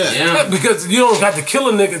happened to him yet. Yeah. Because you don't have to kill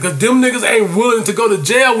a nigga, because them niggas ain't willing to go to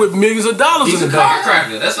jail with millions of dollars He's in a the car bank.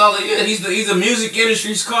 cracker. That's all he is. He's a music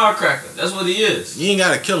industry's car cracker. That's what he is. You ain't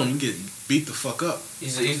gotta kill him. You get beat the fuck up.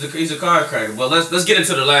 He's a car cracker. But let's get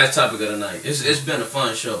into the last topic of the night. It's been a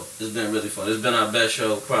fun show. It's been really fun. It's been our best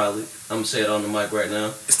show probably. I'm gonna say it on the mic right now.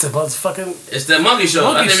 It's the motherfucking. It's that monkey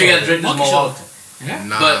show. I think we gotta drink this more often.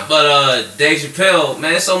 Nah. But Dave Chappelle,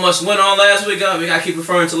 man, so much went on last week. We gotta keep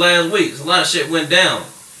referring to last week. A lot of shit went down.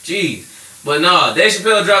 Jeez. But nah, Dave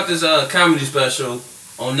Chappelle dropped his comedy special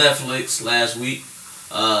on Netflix last week.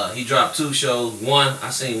 He dropped 2 shows. I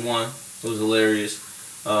seen one. It was hilarious.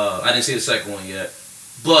 I didn't see the second one yet.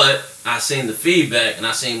 But I seen the feedback and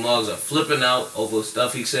I seen mugs are flipping out over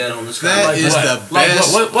stuff he said on this That comedy. is what? the Like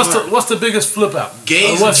best. what's the biggest flip out?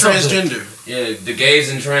 Gays and What's something? transgender. Yeah, the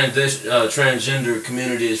gays and transgender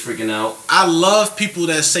community is freaking out. I love people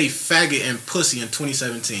that say faggot and pussy in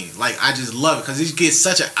 2017. Like, I just love it because he gets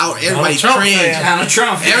such an out. Everybody Trump cringe. fan. Donald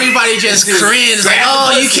Trump. Everybody just cringe. It's like,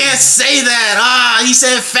 oh, you can't say that. He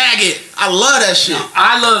said faggot. I love that shit.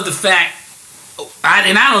 I love the fact. I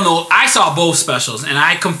don't know. I saw both specials and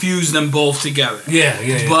I confused them both together. Yeah.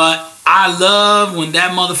 But I love when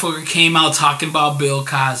that motherfucker came out talking about Bill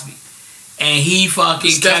Cosby. And he fucking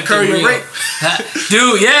Steph kept Curry it real. rape.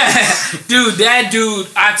 Dude, yeah. Dude, that dude,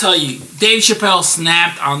 I tell you, Dave Chappelle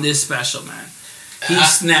snapped on this special, man. He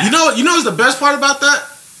snapped. You know what's the best part about that?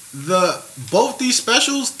 Both these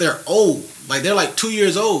specials, they're old. Like, they're like 2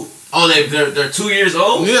 years old. Oh, they're 2 years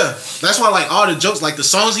old? Yeah. That's why, like, all the jokes, like the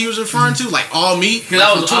songs he was referring to, like All Me. Because like,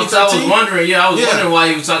 I from was 2013. wondering, Yeah. wondering why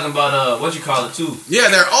he was talking about what you call it too. Yeah,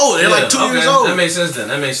 they're old. They're like 2 years old. That makes sense then.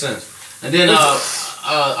 That makes sense. And then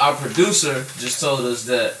our producer just told me,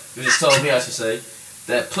 I should say,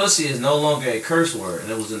 that pussy is no longer a curse word,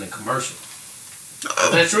 and it was in the commercial.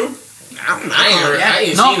 Is that true? I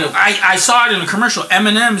ain't seen it. I saw it in a commercial.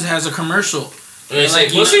 M&M's has a commercial. They say Like,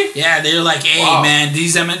 you know- pussy? yeah, they're like, hey, Wow. man,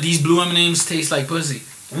 these blue M&M's taste like pussy.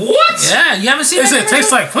 What? Yeah, you haven't seen They that said it commercial?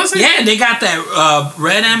 tastes like pussy? Yeah, they got that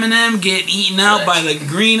red M&M getting eaten out by the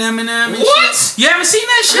green M&M. And What? shit. You haven't seen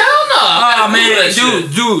that shit? Hell no. I Oh gotta man, Google that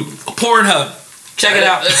shit. dude, Pornhub. Check it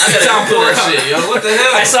out. I It's on gotta Google that Pornhub. shit, yo. What the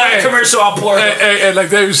hell? I saw a commercial on Pornhub. And like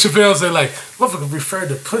David Chappelle said, like, motherfucker referred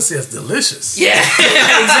to pussy as delicious. Yeah,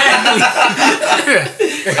 exactly.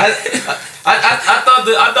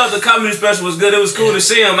 I thought the comedy special was good. It was cool to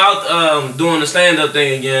see him out doing the stand up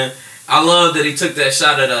thing again. I love that he took that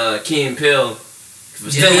shot at Key and Peele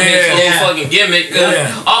for stealing his whole fucking gimmick.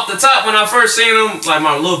 Yeah. Off the top, when I first seen him, like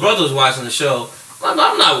my little brother was watching the show. I'm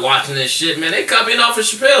not watching this shit, man. They copying off of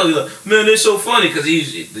Chappelle. He's like, man, it's so funny because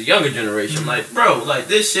he's the younger generation. Like, bro, like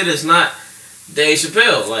this shit is not Dave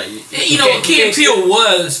Chappelle. Like, You know, Key and Peele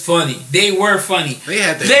was funny. They were funny. They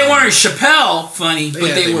had their They moments. weren't Chappelle funny, They but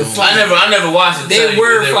had they their were moments. funny. I never watched it. They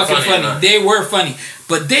were fucking or funny. not. They were funny.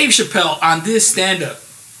 But Dave Chappelle on this stand-up,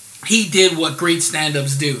 he did what great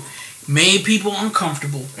stand-ups do. Made people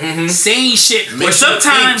uncomfortable. Saying shit. Where Makes you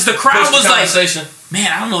sometimes the crowd Push the was like, conversation.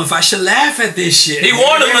 man, I don't know if I should laugh at this shit. He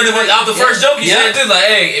warned him out the first joke. He Yeah. said, "Dude, like,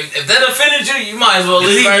 hey, if that offended you, you might as well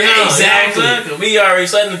leave right Yeah, now." exactly. You know what I'm saying? 'Cause we already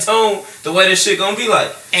setting the tone the way this shit gonna be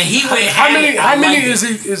like. And he went How many like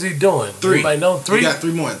is he doing? 3. Anybody know? 3? He got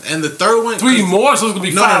 3 more. And the third one. 3 more, so it's gonna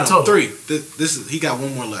be No, 5 total. 3. He got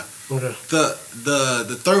 1 more left. Okay.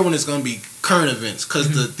 The third one is gonna be current events because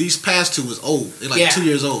these past 2 was old. They're like Yeah. 2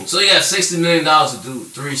 years old. So he got $60 million to do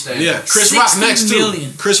 3 stand. Yeah, Chris Rock 60 next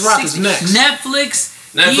million. too. Chris Rock is 60 next. Netflix.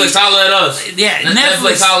 Netflix, holler at us. Yeah,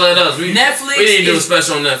 Netflix, holler at us. We Netflix need to do a is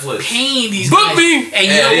special on Netflix. paying these Book guys. me. And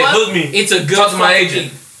you Yeah, know yeah, what? book me. It's a good Talk to my fucking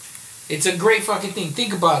agent. thing. It's a great fucking thing.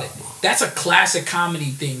 Think about it. That's a classic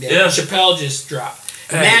comedy thing that Yeah. Chappelle just dropped.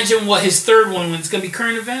 Hey. Imagine what his third one when it's gonna be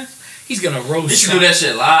current events. He's gonna roast. You should do something. that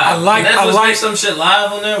shit live. I like- Netflix make some shit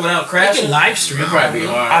live on there without They crashing. can live stream. It'd probably be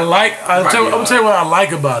hard. I'm Right, gonna tell you what I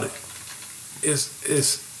like about it.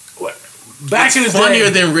 Is what back in the day, funnier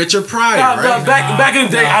than Richard Pryor, right? Back in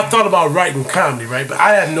the day, I thought about writing comedy, right? But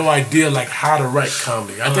I had no idea like how to write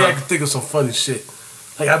comedy. I think I could think of some funny shit.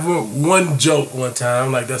 Like I wrote one joke one time.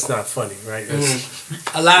 I'm like, that's not funny, right?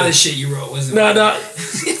 A lot of the shit you wrote wasn't.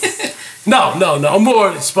 No. I'm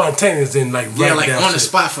more spontaneous than like writing like down on the shit.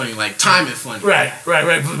 spot funny, like time it funny. Right.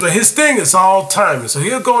 But his thing is all timing. So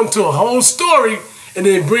he'll go into a whole story and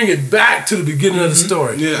then bring it back to the beginning of the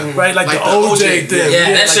story. Yeah. Right? Like the OJ thing.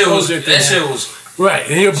 Yeah, that shit was. OJ That thing. shit was. Right.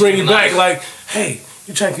 And he'll bring it back like, hey,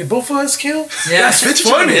 you trying to get both of us killed? Yeah, That's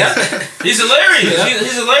funny. Yeah. He's hilarious.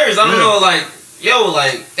 He's hilarious. I don't know, like,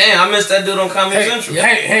 damn, I missed that dude on Comedy Central.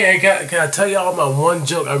 Hey, can I tell y'all my one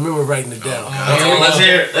joke? I remember writing it down. Let's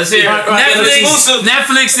hear it.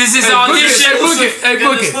 Netflix, this is audition. Hey, book it. Hey,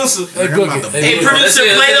 producer,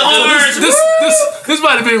 play the horns. This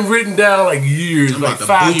might have been written down like years, I'm like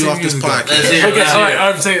about to 5, boo you 10 off years this ago. podcast. Let's hear it. Okay, all right,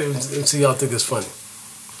 I'm saying, let's see y'all think it's funny.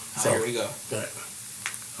 Here we go. All right.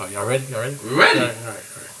 Oh, y'all ready? We're ready. All right.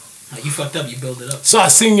 Oh, you fucked up. You build it up. So I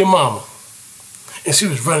seen your mama, and she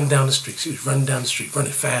was running down the street. Running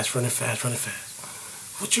fast.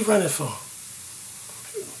 What you running for?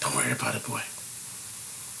 Don't worry about it, boy.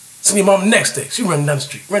 Seen your mama next day. She running down the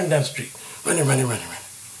street. Running.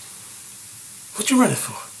 What you running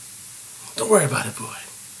for? Don't worry about it, boy.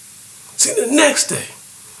 See the next day.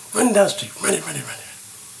 Running down the street. Running.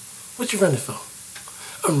 What you running for?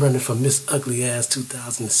 I'm running for Miss Ugly Ass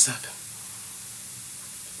 2007.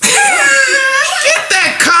 Get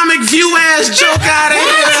that comic view ass joke out of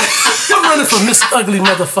here. I'm running for Miss Ugly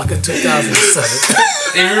Motherfucker 2007.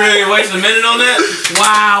 Did you really waste a minute on that?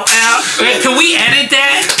 Wow. Can we edit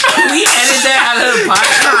that? Out of the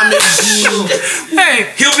podcast?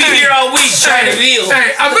 Hey, He'll be here all week trying to deal.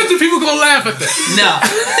 Hey, I bet you people gonna laugh at that. No.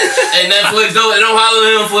 Hey, Netflix, don't holler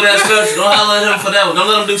at him for that special. Don't holler at him for that one. Don't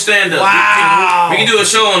let him do stand up. Wow. We can do a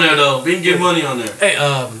show on there though. We can get money on there. Hey,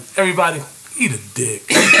 everybody, eat a dick.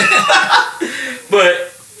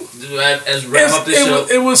 But as wrap up this show.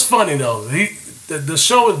 It was funny though. The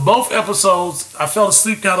show is both episodes. I fell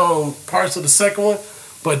asleep kind of on parts of the second one,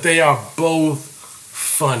 but they are both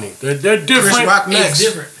funny. They're different. Chris Rock next.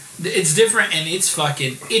 It's different and it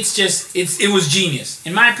was genius.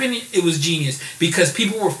 In my opinion, it was genius because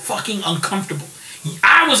people were fucking uncomfortable.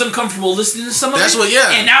 I was uncomfortable listening to some of it.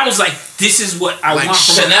 And I was like, this is what I want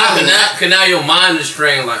from it. Now your mind is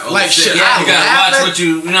trained like, oh shit, you gotta watch what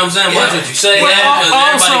you know what I'm saying? Watch what you say now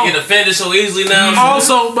because everybody get offended so easily now.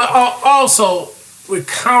 Also, with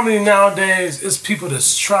comedy nowadays, it's people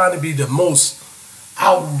that's trying to be the most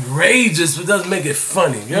outrageous, but doesn't make it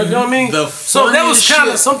funny. You know what I mean? So that was kind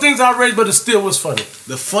of some things outrageous, but it still was funny.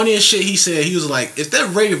 The funniest shit he said, he was like, if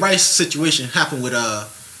that Ray Rice situation happened with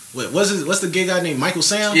what's the gay guy named Michael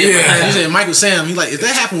Sam? Yeah. He said Michael Sam. He like, if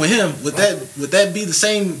that happened with him, would that be the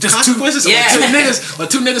same Just consequences? two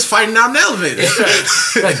niggas fighting out in the elevator.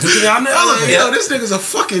 Like duking out in the I was elevator. like, yo, this nigga's a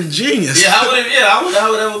fucking genius. Yeah, I wonder how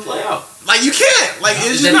would that would play out. Like you can't. Like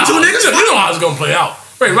it's just No, two niggas. you know how it's gonna play out.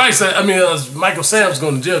 Ray Rice said, Michael Sam's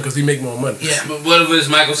going to jail because he make more money. Yeah. But what if it's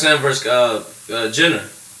Michael Sam versus Jenner?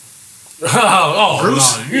 Bruce?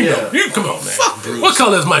 No, you know. Come on, man. Fuck Bruce. What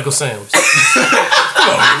color is Michael Sam's? Come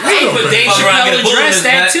on, Hey, but Dave Chappelle addressed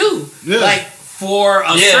that too. Yeah. Like for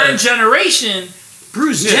a certain generation,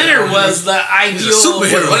 Bruce Jenner was the ideal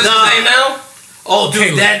superhero. What is his name now? Oh,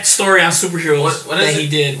 dude, that story on superheroes What is that it? he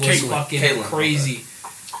did was Caitlyn. fucking crazy.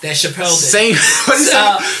 That Chappelle did. Same. What is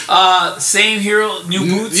that? Same hero, new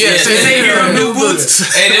boots. Yeah, same hero, new boots.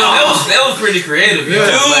 Hey, that was pretty creative. Yeah. Dude,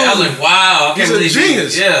 I was like, wow, I can't He's a believe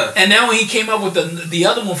genius. Yeah. And then when he came up with the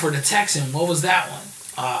other one for the Texan, what was that one?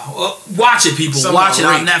 Watch it, people. Something Watch it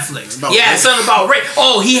about on rape. Netflix. About Yeah, rape. something about rape.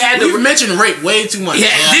 Oh, he had We've mentioned rape way too much. Yeah,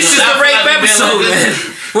 this is the rape episode, man,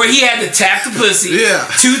 where he had to tap the pussy 2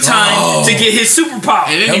 times to get his superpower.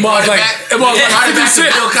 And then he It brought was it like, back. it was like brought it 50 back to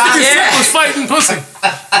Cent. Bill 50 Cosby. Cent was fighting pussy.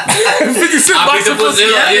 50 Cent I beat boxing the pussy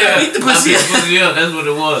pussy. up. Yeah, beat the pussy I beat the pussy up. That's what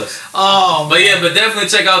it was. Oh, But yeah, but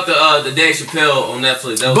definitely check out the Dave Chappelle on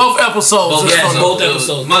Netflix. That was, Both episodes. both is episodes. funny. both It was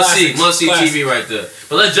episodes. Must see Classics. TV right there.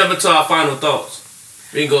 But let's jump into our final thoughts.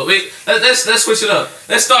 We can go. Let's switch it up.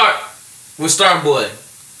 Let's start with Starboy,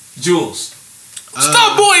 Jules.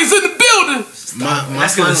 Starboy is in the building. My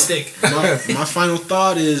that's final, gonna stick. my final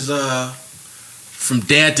thought is from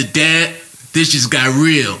dad to dad, this just got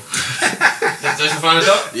real. That's your final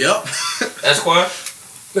thought. Yep. Esquire.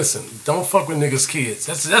 Listen, don't fuck with niggas' kids.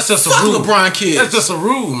 That's just Fuck a rule. LeBron kids. That's just a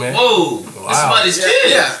rule, man. Whoa, that's somebody's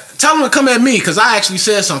kid. Yeah. Tell him to come at me because I actually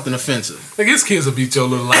said something offensive. Nigga, his kids will beat your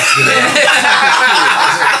little light skin ass.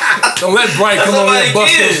 Don't let Bright come over here and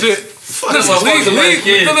bust your kids. shit. Listen, somebody's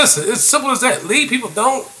kids. listen, it's simple as that. Leave people,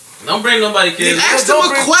 don't Don't bring nobody kids. Ask don't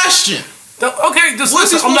him a bring- question. Okay, just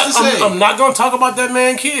What's he listen. supposed to say? I'm not gonna talk about that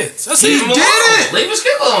man kids. That's He it. did it. Leave his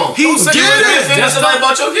kid alone. He did it. Think somebody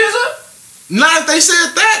about your kids up? Not if they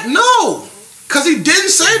said that. No, because he didn't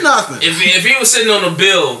say nothing. If he was sitting on the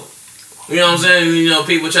bill, you know what I'm saying? You know,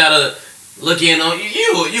 people try to look in on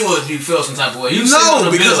you feel some type of way. You No,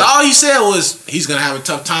 because all he said was he's gonna have a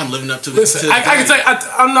tough time living up to the. Listen, I can tell you,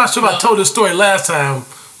 I'm not sure if I told this story last time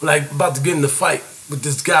when I about to get in the fight with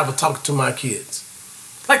this guy for talking to my kids.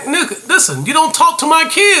 Like, nigga, listen, you don't talk to my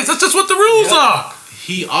kids. That's just what the rules are.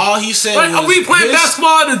 All he said Like, was we playing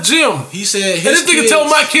basketball at the gym. He said his And this nigga kids, told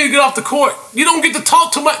my kid to get off the court. You don't get to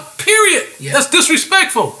talk to my period. Yeah. That's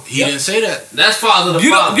disrespectful. He didn't say that. That's father to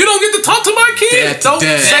You father. don't get to talk to my kid. Dad to Don't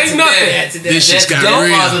dad. say That's nothing. dad. This just got Don't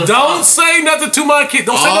real. father to Don't father. say nothing to my kid.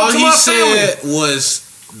 Don't say All nothing to he my family. said was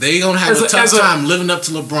they gonna have As a a- tough as a- time living up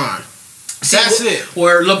to LeBron. That's it.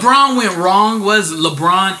 Where LeBron went wrong was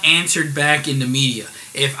LeBron answered back in the media.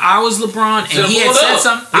 If I was LeBron and Should've he had pulled said up.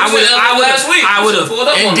 something, You I would said that last week. I You would should've have pulled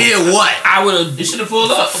up on And him. did what? I would have You should have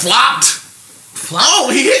pulled up. Flopped. Oh,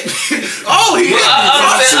 he hit me. Oh, he hit me.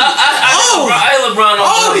 I hate LeBron.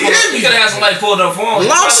 Oh, he hit me. He could have had somebody pulled up for him.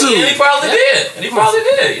 Lawsuit. And he probably did. And he probably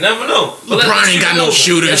did. You never know. But LeBron let's ain't keep got it no moving.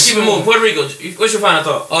 shooters. Let's keep it moving. Puerto Rico. What's your final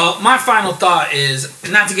thought? My final thought is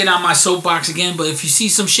not to get on my soapbox again, but if you see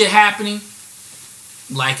some shit happening,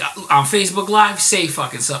 like on Facebook Live, say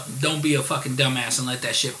fucking something. Don't be a fucking dumbass and let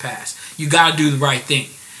that shit pass. You gotta do the right thing.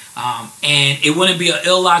 And it wouldn't be an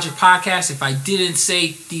Illogic podcast if I didn't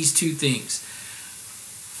say these two things.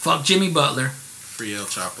 Fuck Jimmy Butler Free El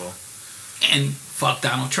Chapo. and fuck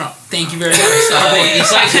Donald Trump. Thank you very much. He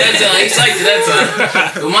psyched you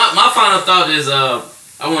that time. But my final thought is, I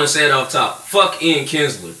want to say it off top. Fuck Ian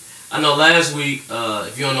Kinsler. I know last week,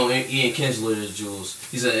 if you don't know Ian Kinsler is, Jules,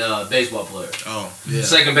 he's a baseball player. Oh, yeah.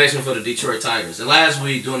 Second baseman for the Detroit Tigers. And last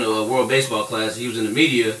week, during the World Baseball Classic, he was in the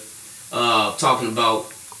media talking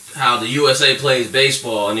about how the USA plays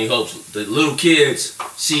baseball, and he hopes the little kids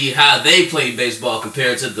see how they play baseball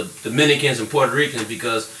compared to the Dominicans and Puerto Ricans,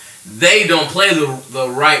 because they don't play the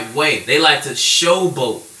right way. They like to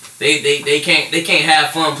showboat. They can't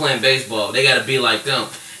have fun playing baseball. They got to be like them.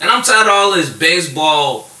 And I'm tired of all this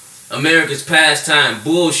baseball, America's pastime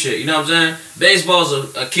bullshit. You know what I'm saying?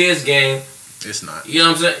 Baseball's a kid's game. It's not. You know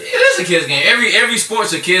what I'm saying? It is a kid's game. Every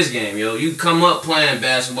sport's a kid's game, yo. You come up playing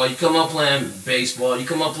basketball, you come up playing baseball, you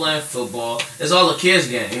come up playing football. It's all a kid's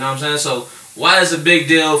game, you know what I'm saying? So why is it a big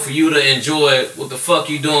deal for you to enjoy what the fuck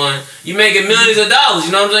you doing? You making millions of dollars,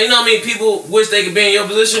 you know what I'm saying? You know what I mean? People wish they could be in your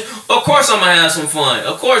position. Of course I'm gonna have some fun.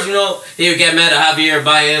 Of course, you know, he got mad at Javier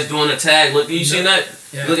Baez doing the tag. Look, you seen that?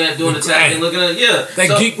 Yeah. Looking at doing the tag and looking at That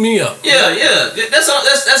geeked me up. Yeah. That's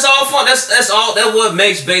all fun. That's what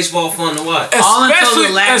makes baseball fun to watch. All until the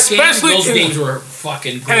last game, especially those in- games were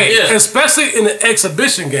fucking great. Hey, Yeah. especially in the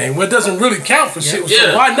exhibition game where it doesn't really count for shit. So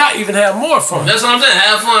Yeah. why not even have more fun? That's what I'm saying.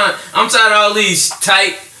 Have fun. I'm tired of all these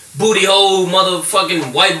tight booty hole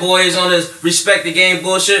motherfucking white boys on this respect the game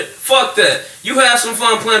bullshit. Fuck that. You have some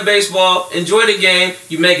fun playing baseball. Enjoy the game.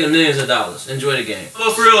 You making millions of dollars. Enjoy the game.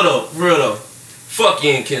 But for real though. Fuck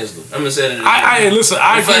Ian Kinsler. I'm gonna say that again. I agree.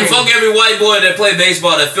 Fuck every white boy that play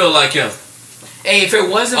baseball that feel like him. Hey, if it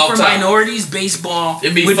wasn't Off for top. minorities, baseball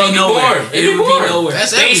It'd be would be fucking nowhere. boring. It It'd be would boring. be nowhere.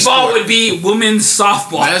 That's every Baseball sport. would be women's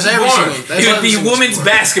softball. That's every Boring. sport. That's It would every be single women's sport.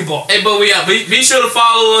 basketball. Hey, but be sure to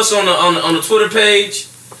follow us on the Twitter page.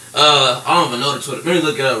 I don't even know the Twitter. Let me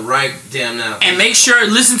look it up right damn now. And make sure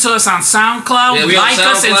listen to us on SoundCloud, Yeah, we on like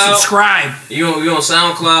us, and SoundCloud. subscribe. You on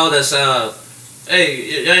SoundCloud? That's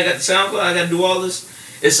hey, y'all ain't got the SoundCloud? I gotta do all this.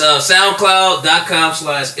 It's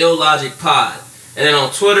soundcloud.com/illogicpod, and then on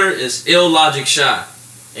Twitter it's illogicshy.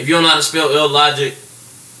 If you don't know how to spell illogic,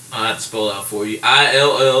 I have to spell it out for you.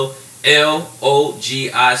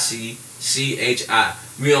 ILLLOGICCHI.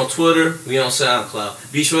 We on Twitter. We on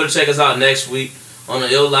SoundCloud. Be sure to check us out next week on the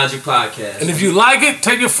Illogic podcast. And if you like it,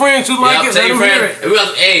 take your friends who like it, let them hear it. And we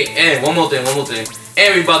got, hey, one more thing.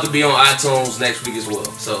 And we about to be on iTunes next week as well.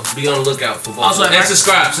 So be on the lookout for both. Also, and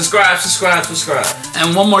subscribe.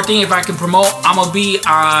 And one more thing, if I can promote, I'm gonna be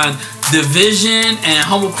on Division and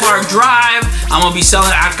Humboldt Park Drive. I'm gonna be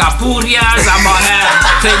selling alcapurrias. I'm gonna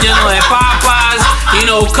have Pedro de Papas.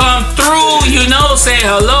 Come through. Say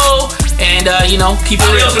hello, and keep it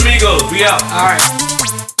real. Adios, amigos. We out. All right.